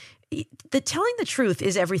is, telling the truth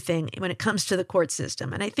is everything when it comes to the court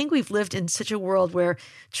system. And I think we've lived in such a world where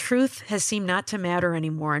truth has seemed not to matter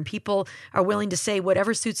anymore, and people are willing to say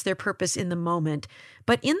whatever suits their purpose in the moment.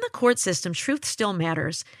 But in the court system, truth still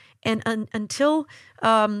matters. And unless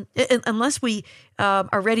we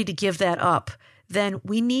are ready to give that up, then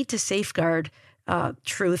we need to safeguard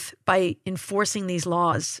truth by enforcing these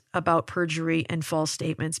laws about perjury and false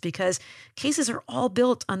statements, because cases are all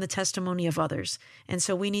built on the testimony of others. And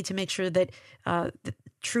so we need to make sure that the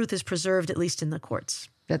truth is preserved, at least in the courts.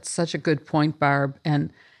 That's such a good point, Barb.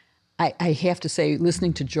 And I have to say,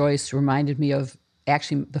 listening to Joyce reminded me of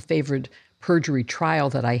actually the favorite perjury trial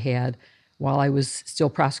that I had while I was still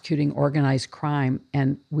prosecuting organized crime.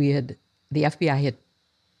 And the FBI had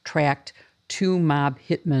tracked two mob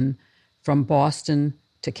hitmen from Boston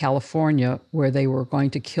to California, where they were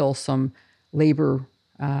going to kill some labor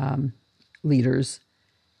leaders.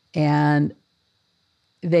 And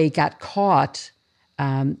they got caught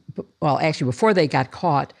Actually, before they got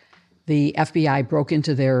caught, the FBI broke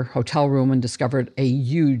into their hotel room and discovered a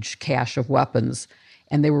huge cache of weapons.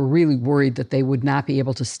 And they were really worried that they would not be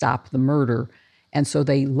able to stop the murder. And so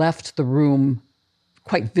they left the room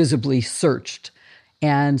quite visibly searched.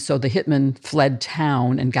 And so the hitman fled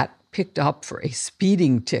town and got picked up for a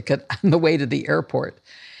speeding ticket on the way to the airport.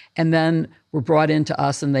 And then were brought into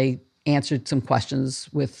us, and they answered some questions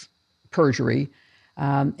with perjury.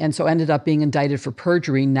 And so ended up being indicted for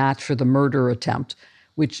perjury, not for the murder attempt,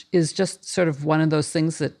 which is just sort of one of those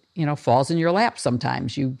things that, falls in your lap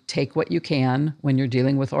sometimes. You take what you can when you're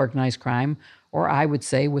dealing with organized crime, or I would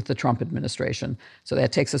say with the Trump administration. So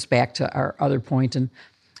that takes us back to our other point. And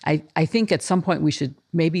I think at some point we should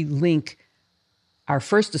maybe link our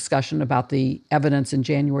first discussion about the evidence in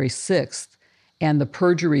January 6th and the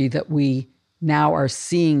perjury that we now are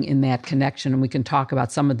seeing in that connection. And we can talk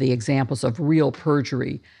about some of the examples of real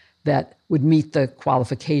perjury that would meet the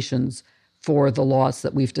qualifications for the laws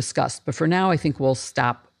that we've discussed. But for now, I think we'll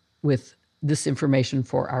stop with this information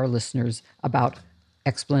for our listeners about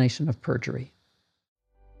explanation of perjury.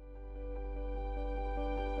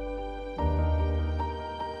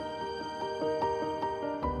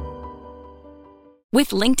 With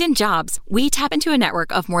LinkedIn Jobs, we tap into a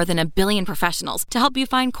network of more than 1 billion professionals to help you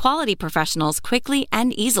find quality professionals quickly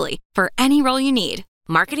and easily for any role you need.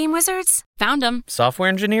 Marketing wizards? Found them. Software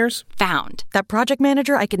engineers? Found. That project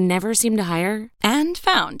manager I could never seem to hire? And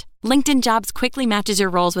found. LinkedIn Jobs quickly matches your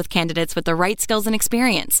roles with candidates with the right skills and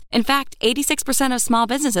experience. In fact, 86% of small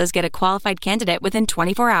businesses get a qualified candidate within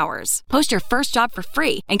 24 hours. Post your first job for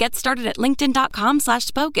free and get started at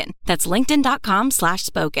linkedin.com/spoken. That's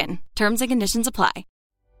linkedin.com/spoken. Terms and conditions apply.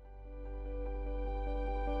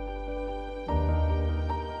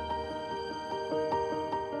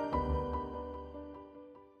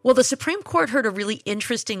 Well, the Supreme Court heard a really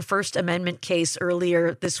interesting First Amendment case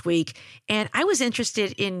earlier this week, and I was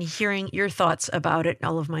interested in hearing your thoughts about it,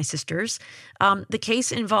 all of my sisters. The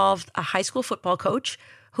case involved a high school football coach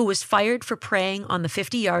who was fired for praying on the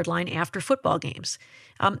 50-yard line after football games.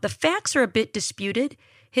 The facts are a bit disputed.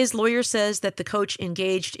 His lawyer says that the coach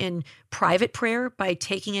engaged in private prayer by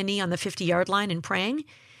taking a knee on the 50-yard line and praying.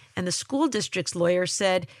 And the school district's lawyer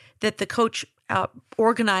said that the coach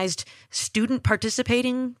organized student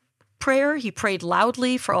participating prayer. He prayed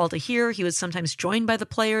loudly for all to hear. He was sometimes joined by the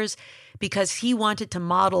players because he wanted to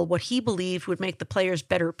model what he believed would make the players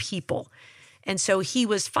better people. And so he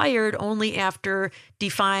was fired only after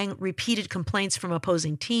defying repeated complaints from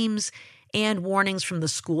opposing teams and warnings from the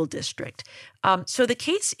school district. So the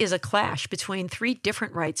case is a clash between three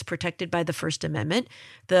different rights protected by the First Amendment: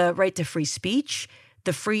 the right to free speech,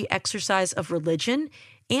 the free exercise of religion,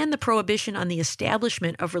 and the prohibition on the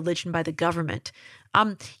establishment of religion by the government.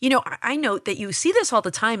 I note that you see this all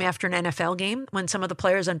the time after an NFL game when some of the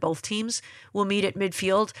players on both teams will meet at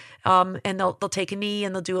midfield and they'll take a knee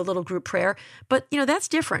and they'll do a little group prayer. But, that's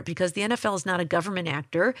different because the NFL is not a government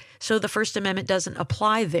actor, so the First Amendment doesn't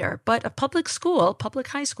apply there. But a public school, public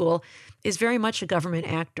high school, is very much a government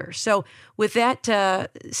actor. So with that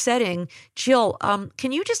setting, Jill,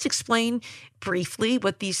 can you just explain briefly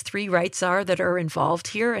what these three rights are that are involved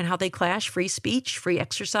here and how they clash: free speech, free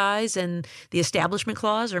exercise, and the Establishment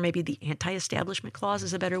Clause, or maybe the Anti-Establishment Clause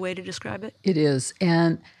is a better way to describe it? It is.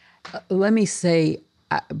 And let me say,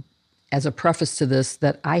 as a preface to this,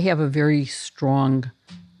 that I have a very strong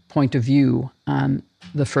point of view on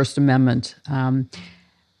the First Amendment.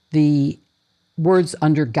 The words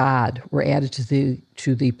 "under God" were added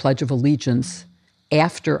to the Pledge of Allegiance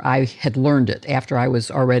after I had learned it, after I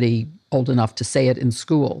was already old enough to say it in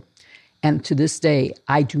school. And to this day,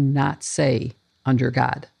 I do not say "under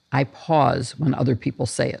God." I pause when other people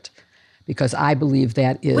say it because I believe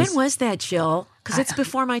that is... When was that, Jill? Because it's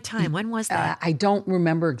before my time. When was that? I don't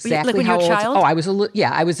remember exactly like when how you were a old. child?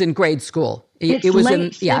 I was in grade school. It's it was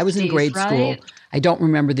late I was in 50s, grade school. right? I don't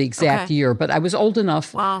remember the exact Okay. year, but I was old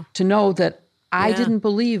enough to know that I Yeah. didn't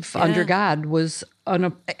believe under God was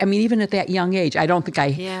even at that young age, I don't think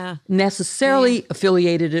I necessarily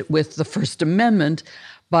affiliated it with the First Amendment,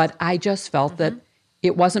 but I just felt that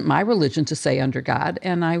it wasn't my religion to say under God,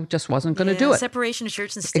 and I just wasn't going to do it. Separation of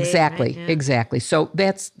church and state. Exactly, right? Yeah. exactly. So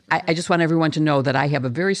I just want everyone to know that I have a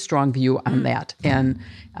very strong view on that. And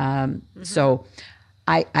so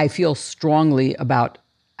I feel strongly about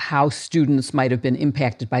how students might have been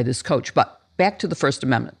impacted by this coach. But back to the First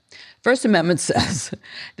Amendment. First Amendment says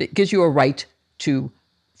that it gives you a right to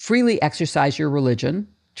freely exercise your religion,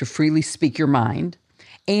 to freely speak your mind,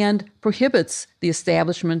 and prohibits the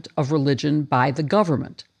establishment of religion by the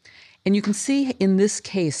government. And you can see in this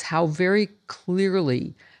case how very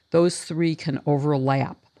clearly those three can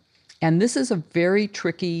overlap. And this is a very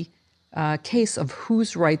tricky case of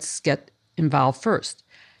whose rights get involved first.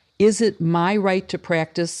 Is it my right to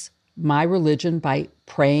practice my religion by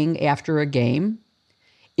praying after a game?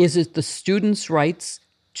 Is it the student's rights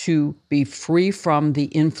to be free from the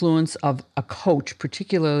influence of a coach,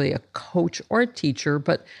 particularly a coach or a teacher,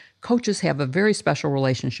 but coaches have a very special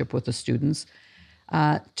relationship with the students,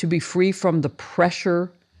 to be free from the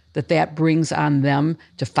pressure that brings on them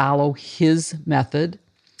to follow his method?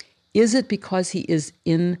 Is it because he is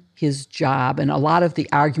in his job? And a lot of the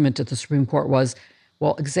argument at the Supreme Court was,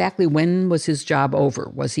 well, exactly when was his job over?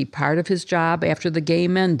 Was he part of his job after the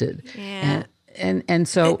game ended? Yeah. And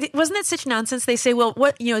so wasn't that such nonsense? They say, well,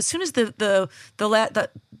 what, as soon as the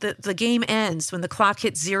game ends, when the clock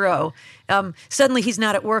hits zero, suddenly he's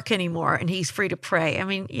not at work anymore and he's free to pray. I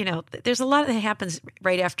mean, there's a lot that happens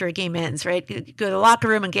right after a game ends, right? You go to the locker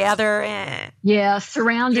room and gather. Yeah,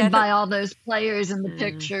 surrounded by all those players in the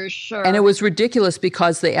pictures, sure. And it was ridiculous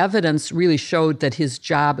because the evidence really showed that his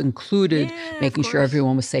job included making sure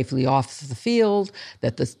everyone was safely off the field,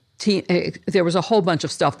 that the team, there was a whole bunch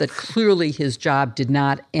of stuff that clearly his job did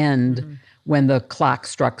not end when the clock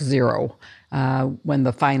struck zero, when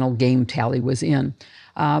the final game tally was in.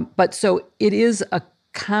 But so it is a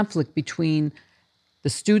conflict between the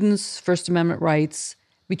students' First Amendment rights,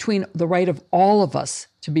 between the right of all of us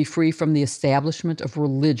to be free from the establishment of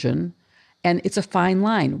religion, and it's a fine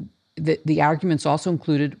line. The arguments also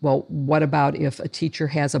included, well, what about if a teacher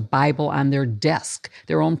has a Bible on their desk,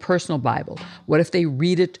 their own personal Bible? What if they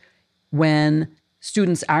read it when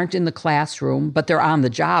students aren't in the classroom, but they're on the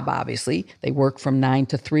job, obviously? They work from 9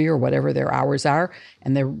 to 3 or whatever their hours are,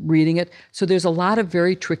 and they're reading it. So there's a lot of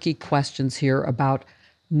very tricky questions here about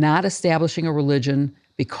not establishing a religion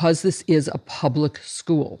because this is a public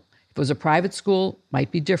school. If it was a private school,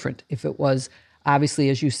 might be different. If it was, obviously,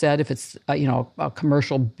 as you said, if it's a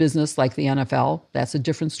commercial business like the NFL, that's a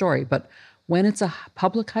different story. But when it's a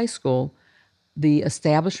public high school, the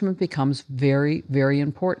establishment becomes very, very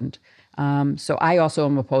important. So I also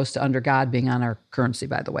am opposed to under God being on our currency,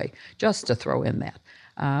 by the way, just to throw in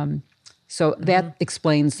that. So that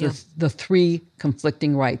explains the three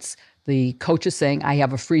conflicting rights. The coach is saying, I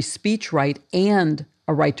have a free speech right and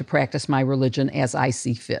a right to practice my religion as I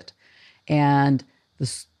see fit. And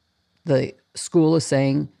the school is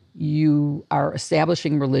saying, you are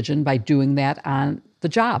establishing religion by doing that on the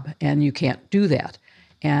job, and you can't do that.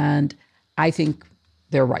 And I think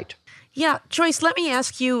they're right. Yeah, Joyce, let me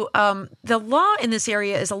ask you, the law in this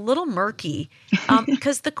area is a little murky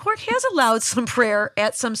because the court has allowed some prayer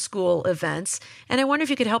at some school events, and I wonder if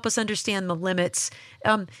you could help us understand the limits.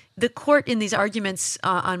 The court in these arguments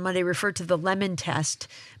on Monday referred to the Lemon Test,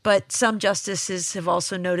 but some justices have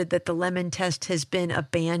also noted that the Lemon Test has been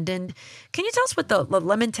abandoned. Can you tell us what the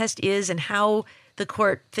Lemon Test is and how the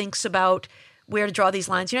court thinks about where to draw these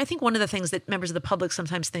lines? I think one of the things that members of the public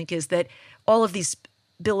sometimes think is that all of these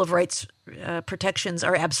Bill of Rights protections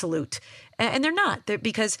are absolute. And they're not.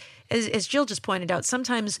 Because, as Jill just pointed out,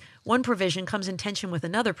 sometimes one provision comes in tension with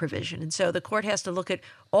another provision. And so the court has to look at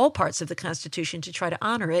all parts of the Constitution to try to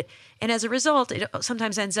honor it. And as a result, it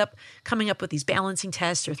sometimes ends up coming up with these balancing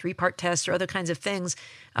tests or three-part tests or other kinds of things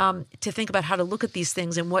to think about how to look at these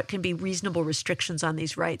things and what can be reasonable restrictions on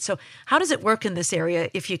these rights. So how does it work in this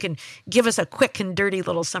area, if you can give us a quick and dirty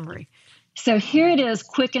little summary? So here it is,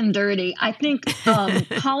 quick and dirty. I think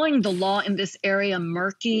calling the law in this area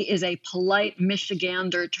murky is a polite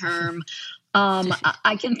Michigander term.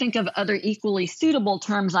 I can think of other equally suitable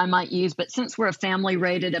terms I might use, but since we're a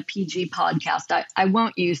family-rated, a PG podcast, I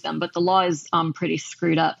won't use them, but the law is pretty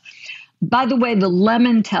screwed up. By the way, the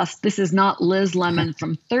Lemon Test, this is not Liz Lemon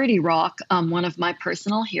from 30 Rock, one of my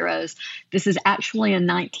personal heroes. This is actually a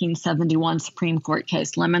 1971 Supreme Court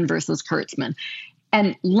case, Lemon versus Kurtzman.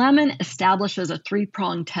 And Lemon establishes a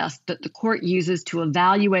three-pronged test that the court uses to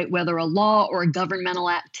evaluate whether a law or a governmental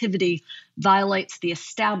activity violates the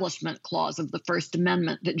Establishment Clause of the First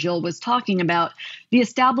Amendment that Jill was talking about. The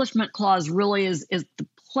Establishment Clause really is the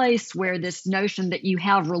place where this notion that you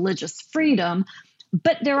have religious freedom,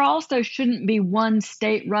 but there also shouldn't be one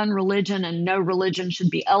state-run religion and no religion should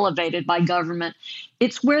be elevated by government.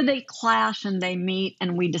 It's where they clash and they meet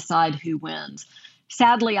and we decide who wins.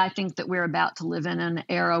 Sadly, I think that we're about to live in an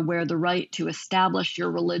era where the right to establish your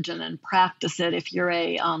religion and practice it, if you're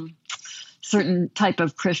a certain type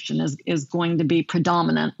of Christian, is going to be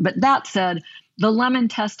predominant. But that said, the Lemon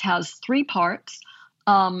Test has three parts.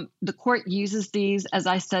 The court uses these, as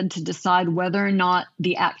I said, to decide whether or not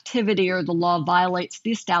the activity or the law violates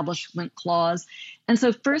the Establishment Clause. And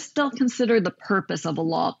so first, they'll consider the purpose of a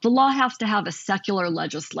law. The law has to have a secular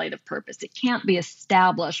legislative purpose. It can't be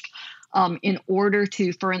established in order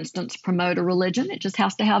to, for instance, promote a religion. It just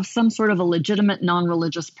has to have some sort of a legitimate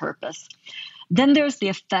non-religious purpose. Then there's the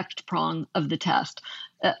effect prong of the test.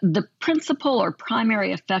 The principal or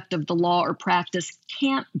primary effect of the law or practice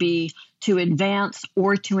can't be to advance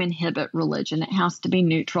or to inhibit religion. It has to be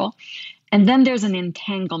neutral. And then there's an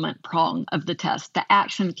entanglement prong of the test. The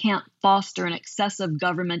action can't foster an excessive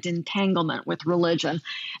government entanglement with religion.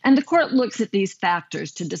 And the court looks at these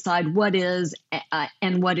factors to decide what is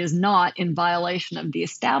and what is not in violation of the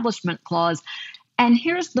Establishment Clause. And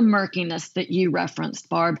here's the murkiness that you referenced,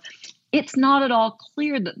 Barb. It's not at all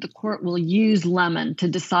clear that the court will use Lemon to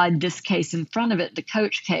decide this case in front of it, the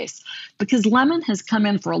Coach case, because Lemon has come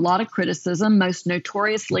in for a lot of criticism. Most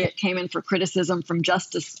notoriously, it came in for criticism from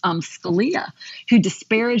Justice Scalia, who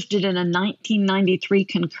disparaged it in a 1993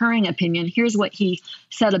 concurring opinion. Here's what he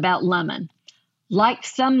said about Lemon. Like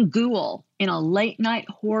some ghoul in a late-night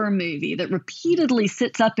horror movie that repeatedly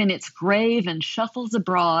sits up in its grave and shuffles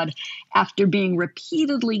abroad after being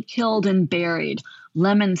repeatedly killed and buried,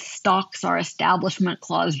 Lemon stalks our Establishment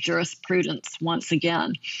Clause jurisprudence once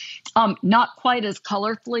again. Not quite as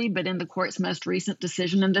colorfully, but in the court's most recent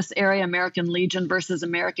decision in this area, American Legion versus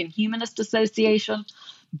American Humanist Association,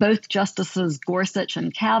 both Justices Gorsuch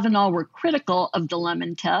and Kavanaugh were critical of the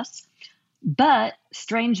Lemon test. But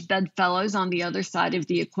strange bedfellows on the other side of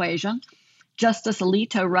the equation. Justice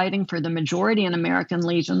Alito, writing for the majority in American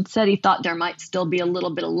Legion, said he thought there might still be a little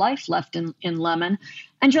bit of life left in Lemon.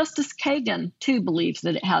 And Justice Kagan, too, believes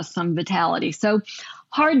that it has some vitality. So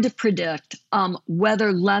hard to predict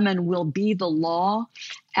whether Lemon will be the law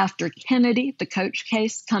after Kennedy, the Coach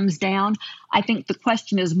case, comes down. I think the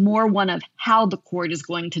question is more one of how the court is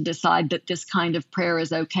going to decide that this kind of prayer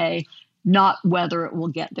is okay, not whether it will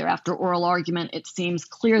get there. After oral argument, it seems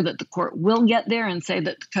clear that the court will get there and say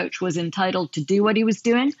that the coach was entitled to do what he was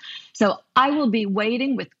doing. So I will be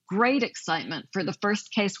waiting with great excitement for the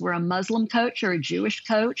first case where a Muslim coach or a Jewish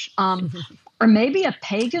coach, or maybe a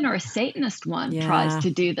pagan or a Satanist one tries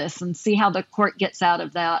to do this, and see how the court gets out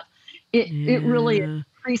of that. It really is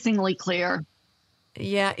increasingly clear.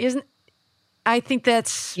 Yeah, I think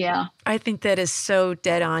that is so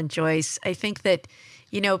dead on, Joyce. I think that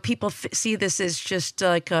people see this as just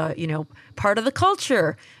like part of the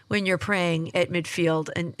culture when you're praying at midfield,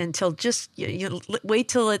 and until just wait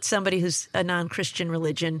till it's somebody who's a non-Christian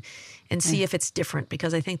religion and see if it's different,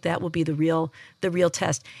 because I think that will be the real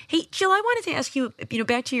test. Hey, Jill, I wanted to ask you,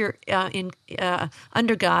 back to your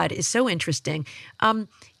Under God is so interesting.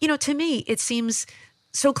 To me, it seems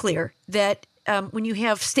so clear that when you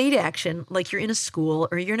have state action, like you're in a school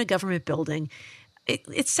or you're in a government building,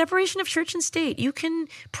 it's separation of church and state. You can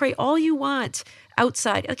pray all you want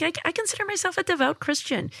outside. Like I consider myself a devout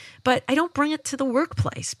Christian, but I don't bring it to the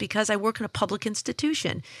workplace because I work in a public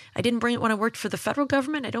institution. I didn't bring it when I worked for the federal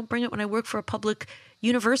government. I don't bring it when I work for a public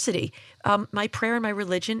university. My prayer and my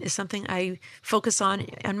religion is something I focus on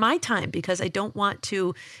my time, because I don't want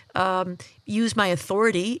to use my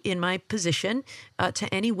authority in my position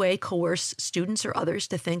to any way coerce students or others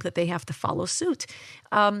to think that they have to follow suit.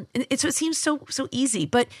 It seems so easy,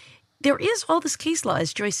 but there is all this case law,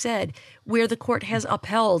 as Joyce said, where the court has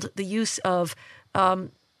upheld the use of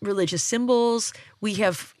religious symbols. We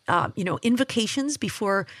have, invocations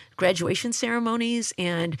before graduation ceremonies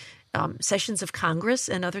and sessions of Congress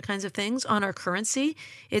and other kinds of things on our currency.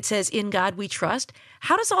 It says, "In God we trust."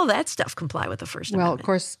 How does all that stuff comply with the First Amendment? Well, of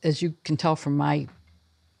course, as you can tell from my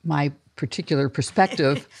particular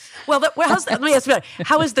perspective. Let me ask you about it.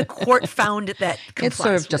 How has the court found that complies? It's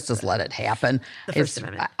sort of just let it happen. The First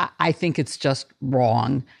Amendment. I think it's just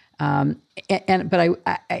wrong. But I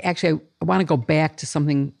want to go back to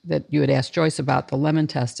something that you had asked Joyce about, the Lemon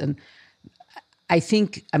test. And I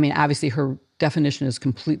think, obviously her definition is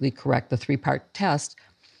completely correct, the three-part test.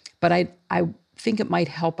 But I think it might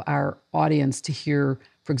help our audience to hear,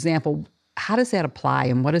 for example, how does that apply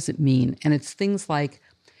and what does it mean? And it's things like,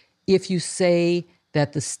 if you say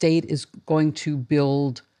that the state is going to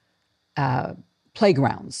build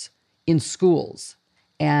playgrounds in schools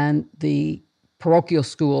and the parochial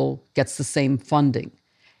school gets the same funding,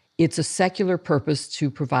 it's a secular purpose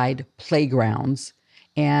to provide playgrounds,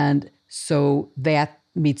 and so that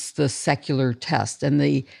meets the secular test. And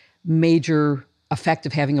the major effect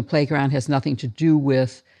of having a playground has nothing to do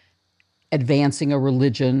with advancing a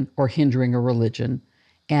religion or hindering a religion.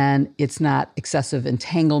 And it's not excessive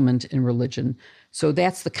entanglement in religion. So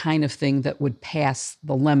that's the kind of thing that would pass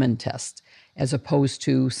the Lemon test, as opposed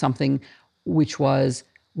to something which was,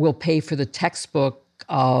 we'll pay for the textbook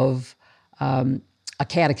of a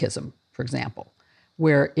catechism, for example,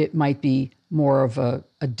 where it might be more of a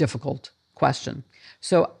difficult question.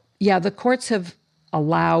 So, yeah, the courts have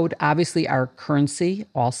allowed, obviously, our currency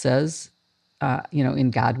all says,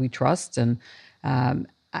 in God we trust. And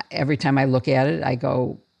every time I look at it, I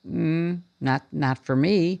go, not for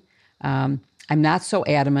me. I'm not so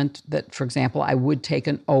adamant that, for example, I would take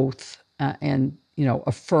an oath and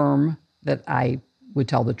affirm that I would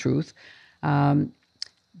tell the truth.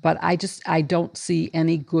 But I don't see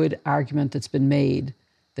any good argument that's been made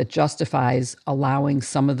that justifies allowing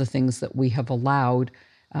some of the things that we have allowed,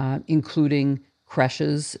 including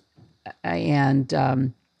creches and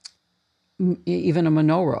even a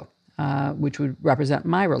menorah, which would represent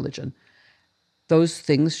my religion. Those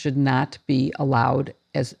things should not be allowed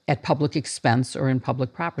at public expense or in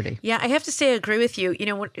public property. Yeah, I have to say I agree with you.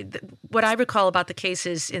 What I recall about the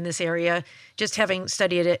cases in this area, just having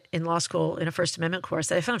studied it in law school in a First Amendment course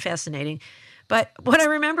that I found fascinating. But what I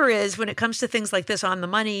remember is when it comes to things like this on the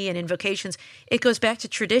money and invocations, it goes back to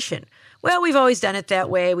tradition. Well, we've always done it that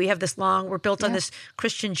way. We have we're built on this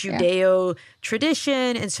Christian Judeo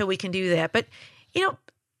tradition, and so we can do that. But,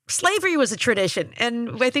 slavery was a tradition,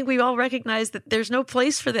 and I think we all recognize that there's no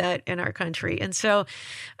place for that in our country. And so,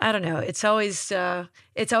 I don't know. It's always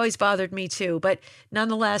bothered me too. But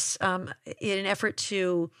nonetheless, in an effort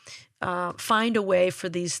to find a way for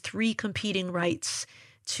these three competing rights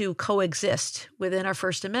to coexist within our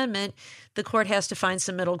First Amendment, the court has to find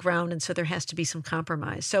some middle ground, and so there has to be some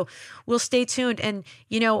compromise. So we'll stay tuned. And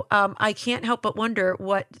I can't help but wonder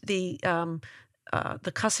what the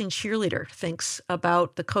cussing cheerleader thinks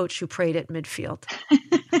about the coach who prayed at midfield.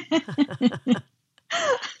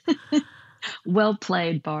 Well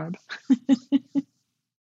played, Barb.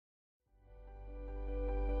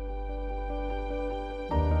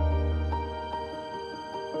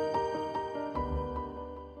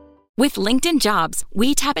 With LinkedIn Jobs,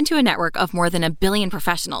 we tap into a network of more than 1 billion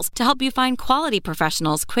professionals to help you find quality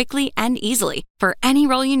professionals quickly and easily for any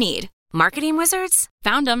role you need. Marketing wizards?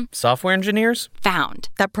 Found them. Software engineers? Found.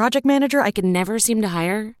 That project manager I could never seem to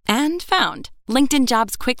hire? And found. LinkedIn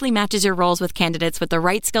Jobs quickly matches your roles with candidates with the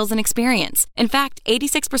right skills and experience. In fact,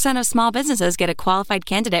 86% of small businesses get a qualified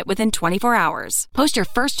candidate within 24 hours. Post your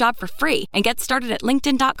first job for free and get started at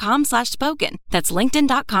linkedin.com/spoken. That's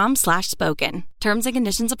linkedin.com/spoken. Terms and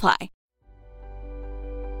conditions apply.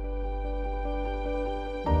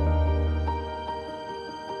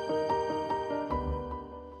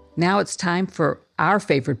 Now it's time for our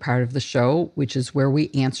favorite part of the show, which is where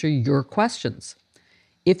we answer your questions.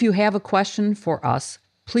 If you have a question for us,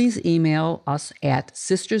 please email us at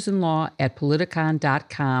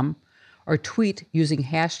sistersinlaw@politicon.com or tweet using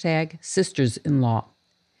hashtag sistersinlaw.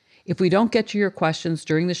 If we don't get to your questions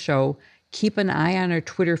during the show, keep an eye on our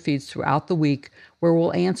Twitter feeds throughout the week, where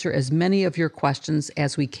we'll answer as many of your questions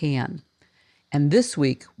as we can. And this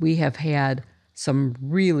week, we have had some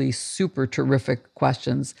really super terrific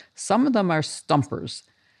questions. Some of them are stumpers.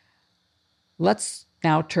 Let's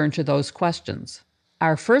now turn to those questions.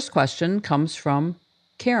 Our first question comes from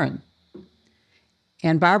Karen.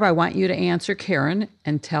 And Barb, I want you to answer Karen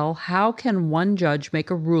and tell, how can one judge make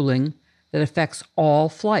a ruling that affects all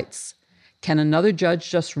flights? Can another judge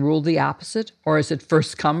just rule the opposite, or is it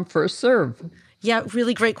first come, first serve? Yeah,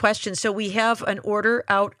 really great question. So we have an order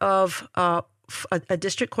out of a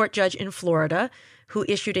district court judge in Florida who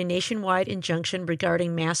issued a nationwide injunction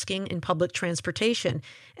regarding masking in public transportation.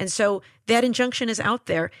 And so that injunction is out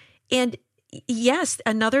there. And yes,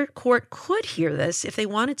 another court could hear this if they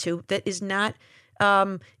wanted to, that is not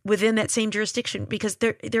within that same jurisdiction, because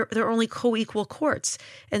they're only co-equal courts.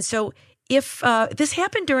 And so if this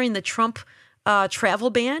happened during the Trump travel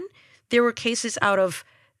ban, there were cases out of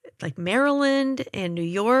like Maryland and New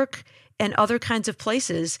York and other kinds of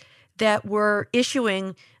places that were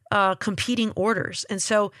issuing competing orders. And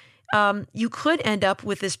so you could end up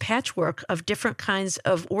with this patchwork of different kinds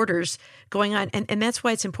of orders going on. And that's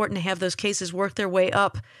why it's important to have those cases work their way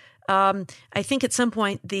up. I think at some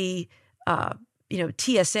point the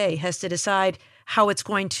TSA has to decide how it's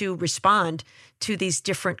going to respond to these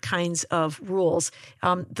different kinds of rules.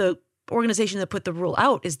 The organization that put the rule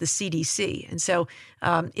out is the CDC. And so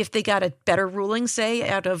if they got a better ruling, say,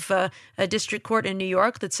 out of a district court in New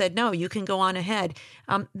York that said, no, you can go on ahead,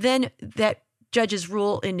 then that judge's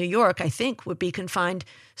rule in New York, I think, would be confined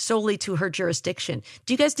solely to her jurisdiction.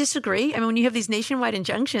 Do you guys disagree? I mean, when you have these nationwide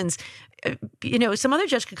injunctions, some other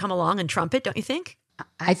judge could come along and trump it, don't you think?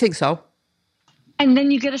 I think so. And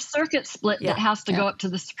then you get a circuit split that has to go up to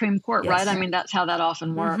the Supreme Court, Yes. right? I mean, that's how that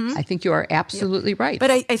often works. I think you are absolutely right.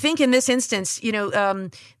 But I think in this instance,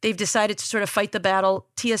 they've decided to sort of fight the battle.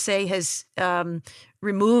 TSA has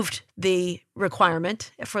removed the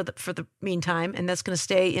requirement for the meantime, and that's going to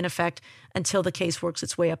stay in effect until the case works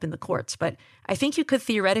its way up in the courts. But I think you could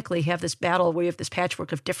theoretically have this battle where you have this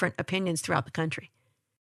patchwork of different opinions throughout the country.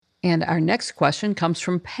 And our next question comes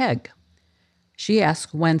from Peg. She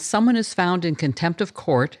asks, when someone is found in contempt of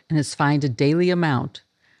court and is fined a daily amount,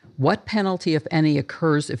 what penalty, if any,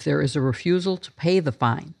 occurs if there is a refusal to pay the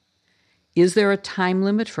fine? Is there a time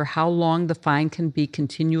limit for how long the fine can be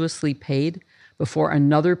continuously paid before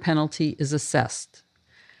another penalty is assessed?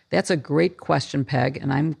 That's a great question, Peg,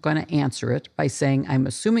 and I'm going to answer it by saying I'm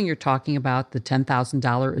assuming you're talking about the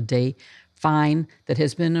 $10,000 a day fine that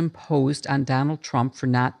has been imposed on Donald Trump for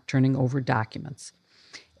not turning over documents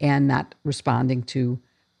and not responding to,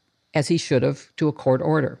 as he should have, to a court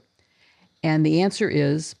order. And the answer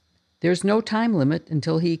is there's no time limit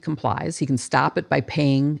until he complies. He can stop it by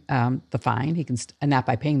paying the fine. He can not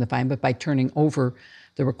by paying the fine, but by turning over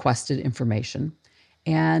the requested information.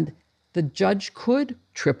 And the judge could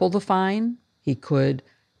triple the fine. He could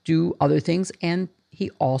do other things, and he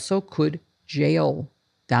also could jail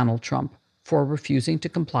Donald Trump for refusing to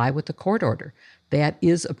comply with the court order. That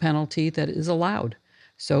is a penalty that is allowed.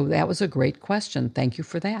 So that was a great question. Thank you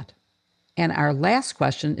for that. And our last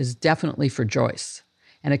question is definitely for Joyce,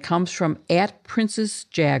 and it comes from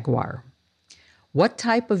 @PrincessJaguar. What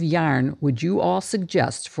type of yarn would you all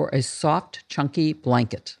suggest for a soft, chunky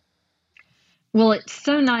blanket? Well, it's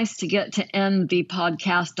so nice to get to end the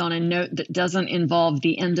podcast on a note that doesn't involve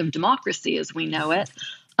the end of democracy as we know it.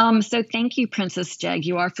 So thank you, Princess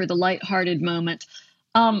Jaguar, for the lighthearted moment.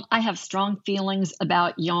 I have strong feelings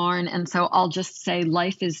about yarn, and so I'll just say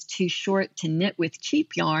life is too short to knit with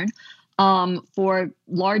cheap yarn. For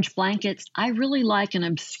large blankets, I really like an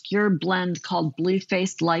obscure blend called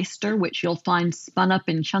Blue-Faced Leicester, which you'll find spun up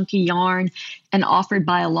in chunky yarn and offered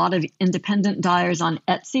by a lot of independent dyers on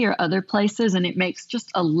Etsy or other places. And it makes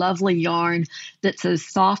just a lovely yarn that's as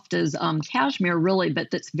soft as cashmere, really,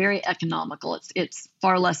 but that's very economical. It's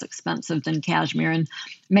far less expensive than cashmere and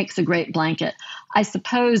makes a great blanket. I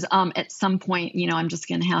suppose at some point, I'm just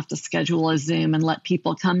going to have to schedule a Zoom and let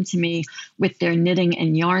people come to me with their knitting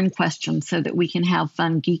and yarn questions so that we can have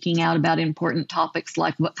fun geeking out about important topics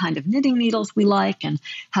like what kind of knitting needles we like and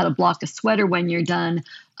how to block a sweater when you're done.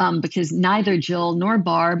 Because neither Jill nor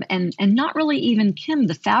Barb and not really even Kim,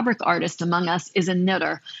 the fabric artist among us, is a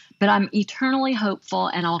knitter. But I'm eternally hopeful,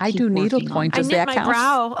 and I'll keep working on it. I do needlepoint. Does I knit that my count?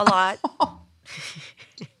 brow a lot.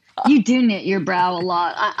 You do knit your brow a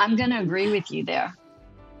lot. I'm going to agree with you there.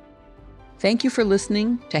 Thank you for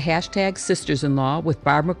listening to #Sisters-in-Law with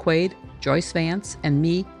Barb McQuaid, Joyce Vance, and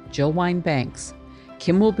me, Jill Wine-Banks.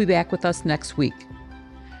 Kim will be back with us next week.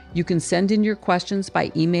 You can send in your questions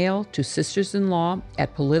by email to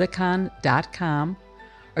sistersinlaw@politicon.com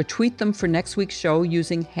or tweet them for next week's show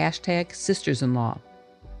using #Sistersinlaw.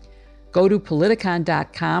 Go to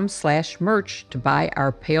politicon.com/merch to buy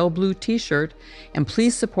our pale blue t-shirt, and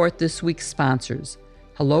please support this week's sponsors: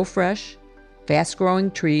 HelloFresh, Fast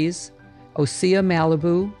Growing Trees, Osea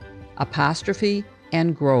Malibu, Apostrophe,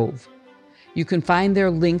 and Grove. You can find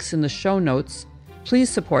their links in the show notes. Please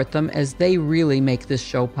support them as they really make this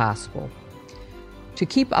show possible. To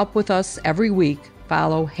keep up with us every week,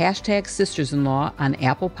 follow #Sistersinlaw on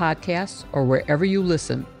Apple Podcasts or wherever you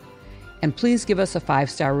listen. And please give us a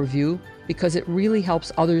 5-star review because it really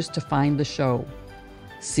helps others to find the show.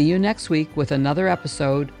 See you next week with another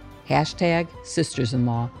episode,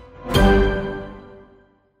 #Sistersinlaw.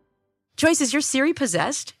 Joyce, is your Siri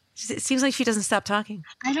possessed? It seems like she doesn't stop talking.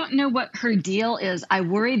 I don't know what her deal is. I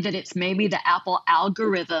worry that it's maybe the Apple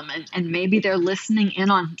algorithm and maybe they're listening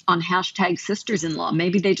in on #Sisters-in-Law.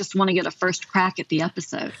 Maybe they just want to get a first crack at the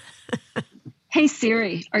episode. Hey,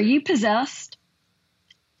 Siri, are you possessed?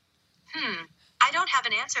 I don't have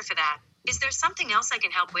an answer for that. Is there something else I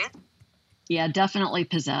can help with? Yeah, definitely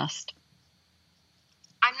possessed.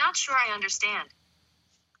 I'm not sure I understand.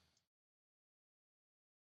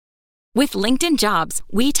 With LinkedIn Jobs,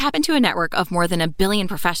 we tap into a network of more than 1 billion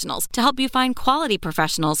professionals to help you find quality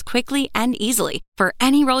professionals quickly and easily for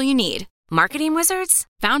any role you need. Marketing wizards?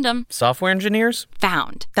 Found them. Software engineers?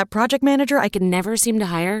 Found. That project manager I could never seem to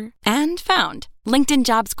hire? And found. LinkedIn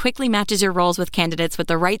Jobs quickly matches your roles with candidates with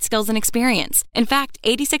the right skills and experience. In fact,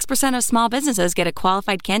 86% of small businesses get a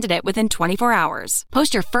qualified candidate within 24 hours.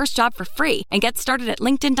 Post your first job for free and get started at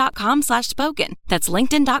linkedin.com/spoken. That's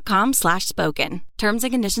linkedin.com/spoken. Terms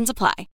and conditions apply.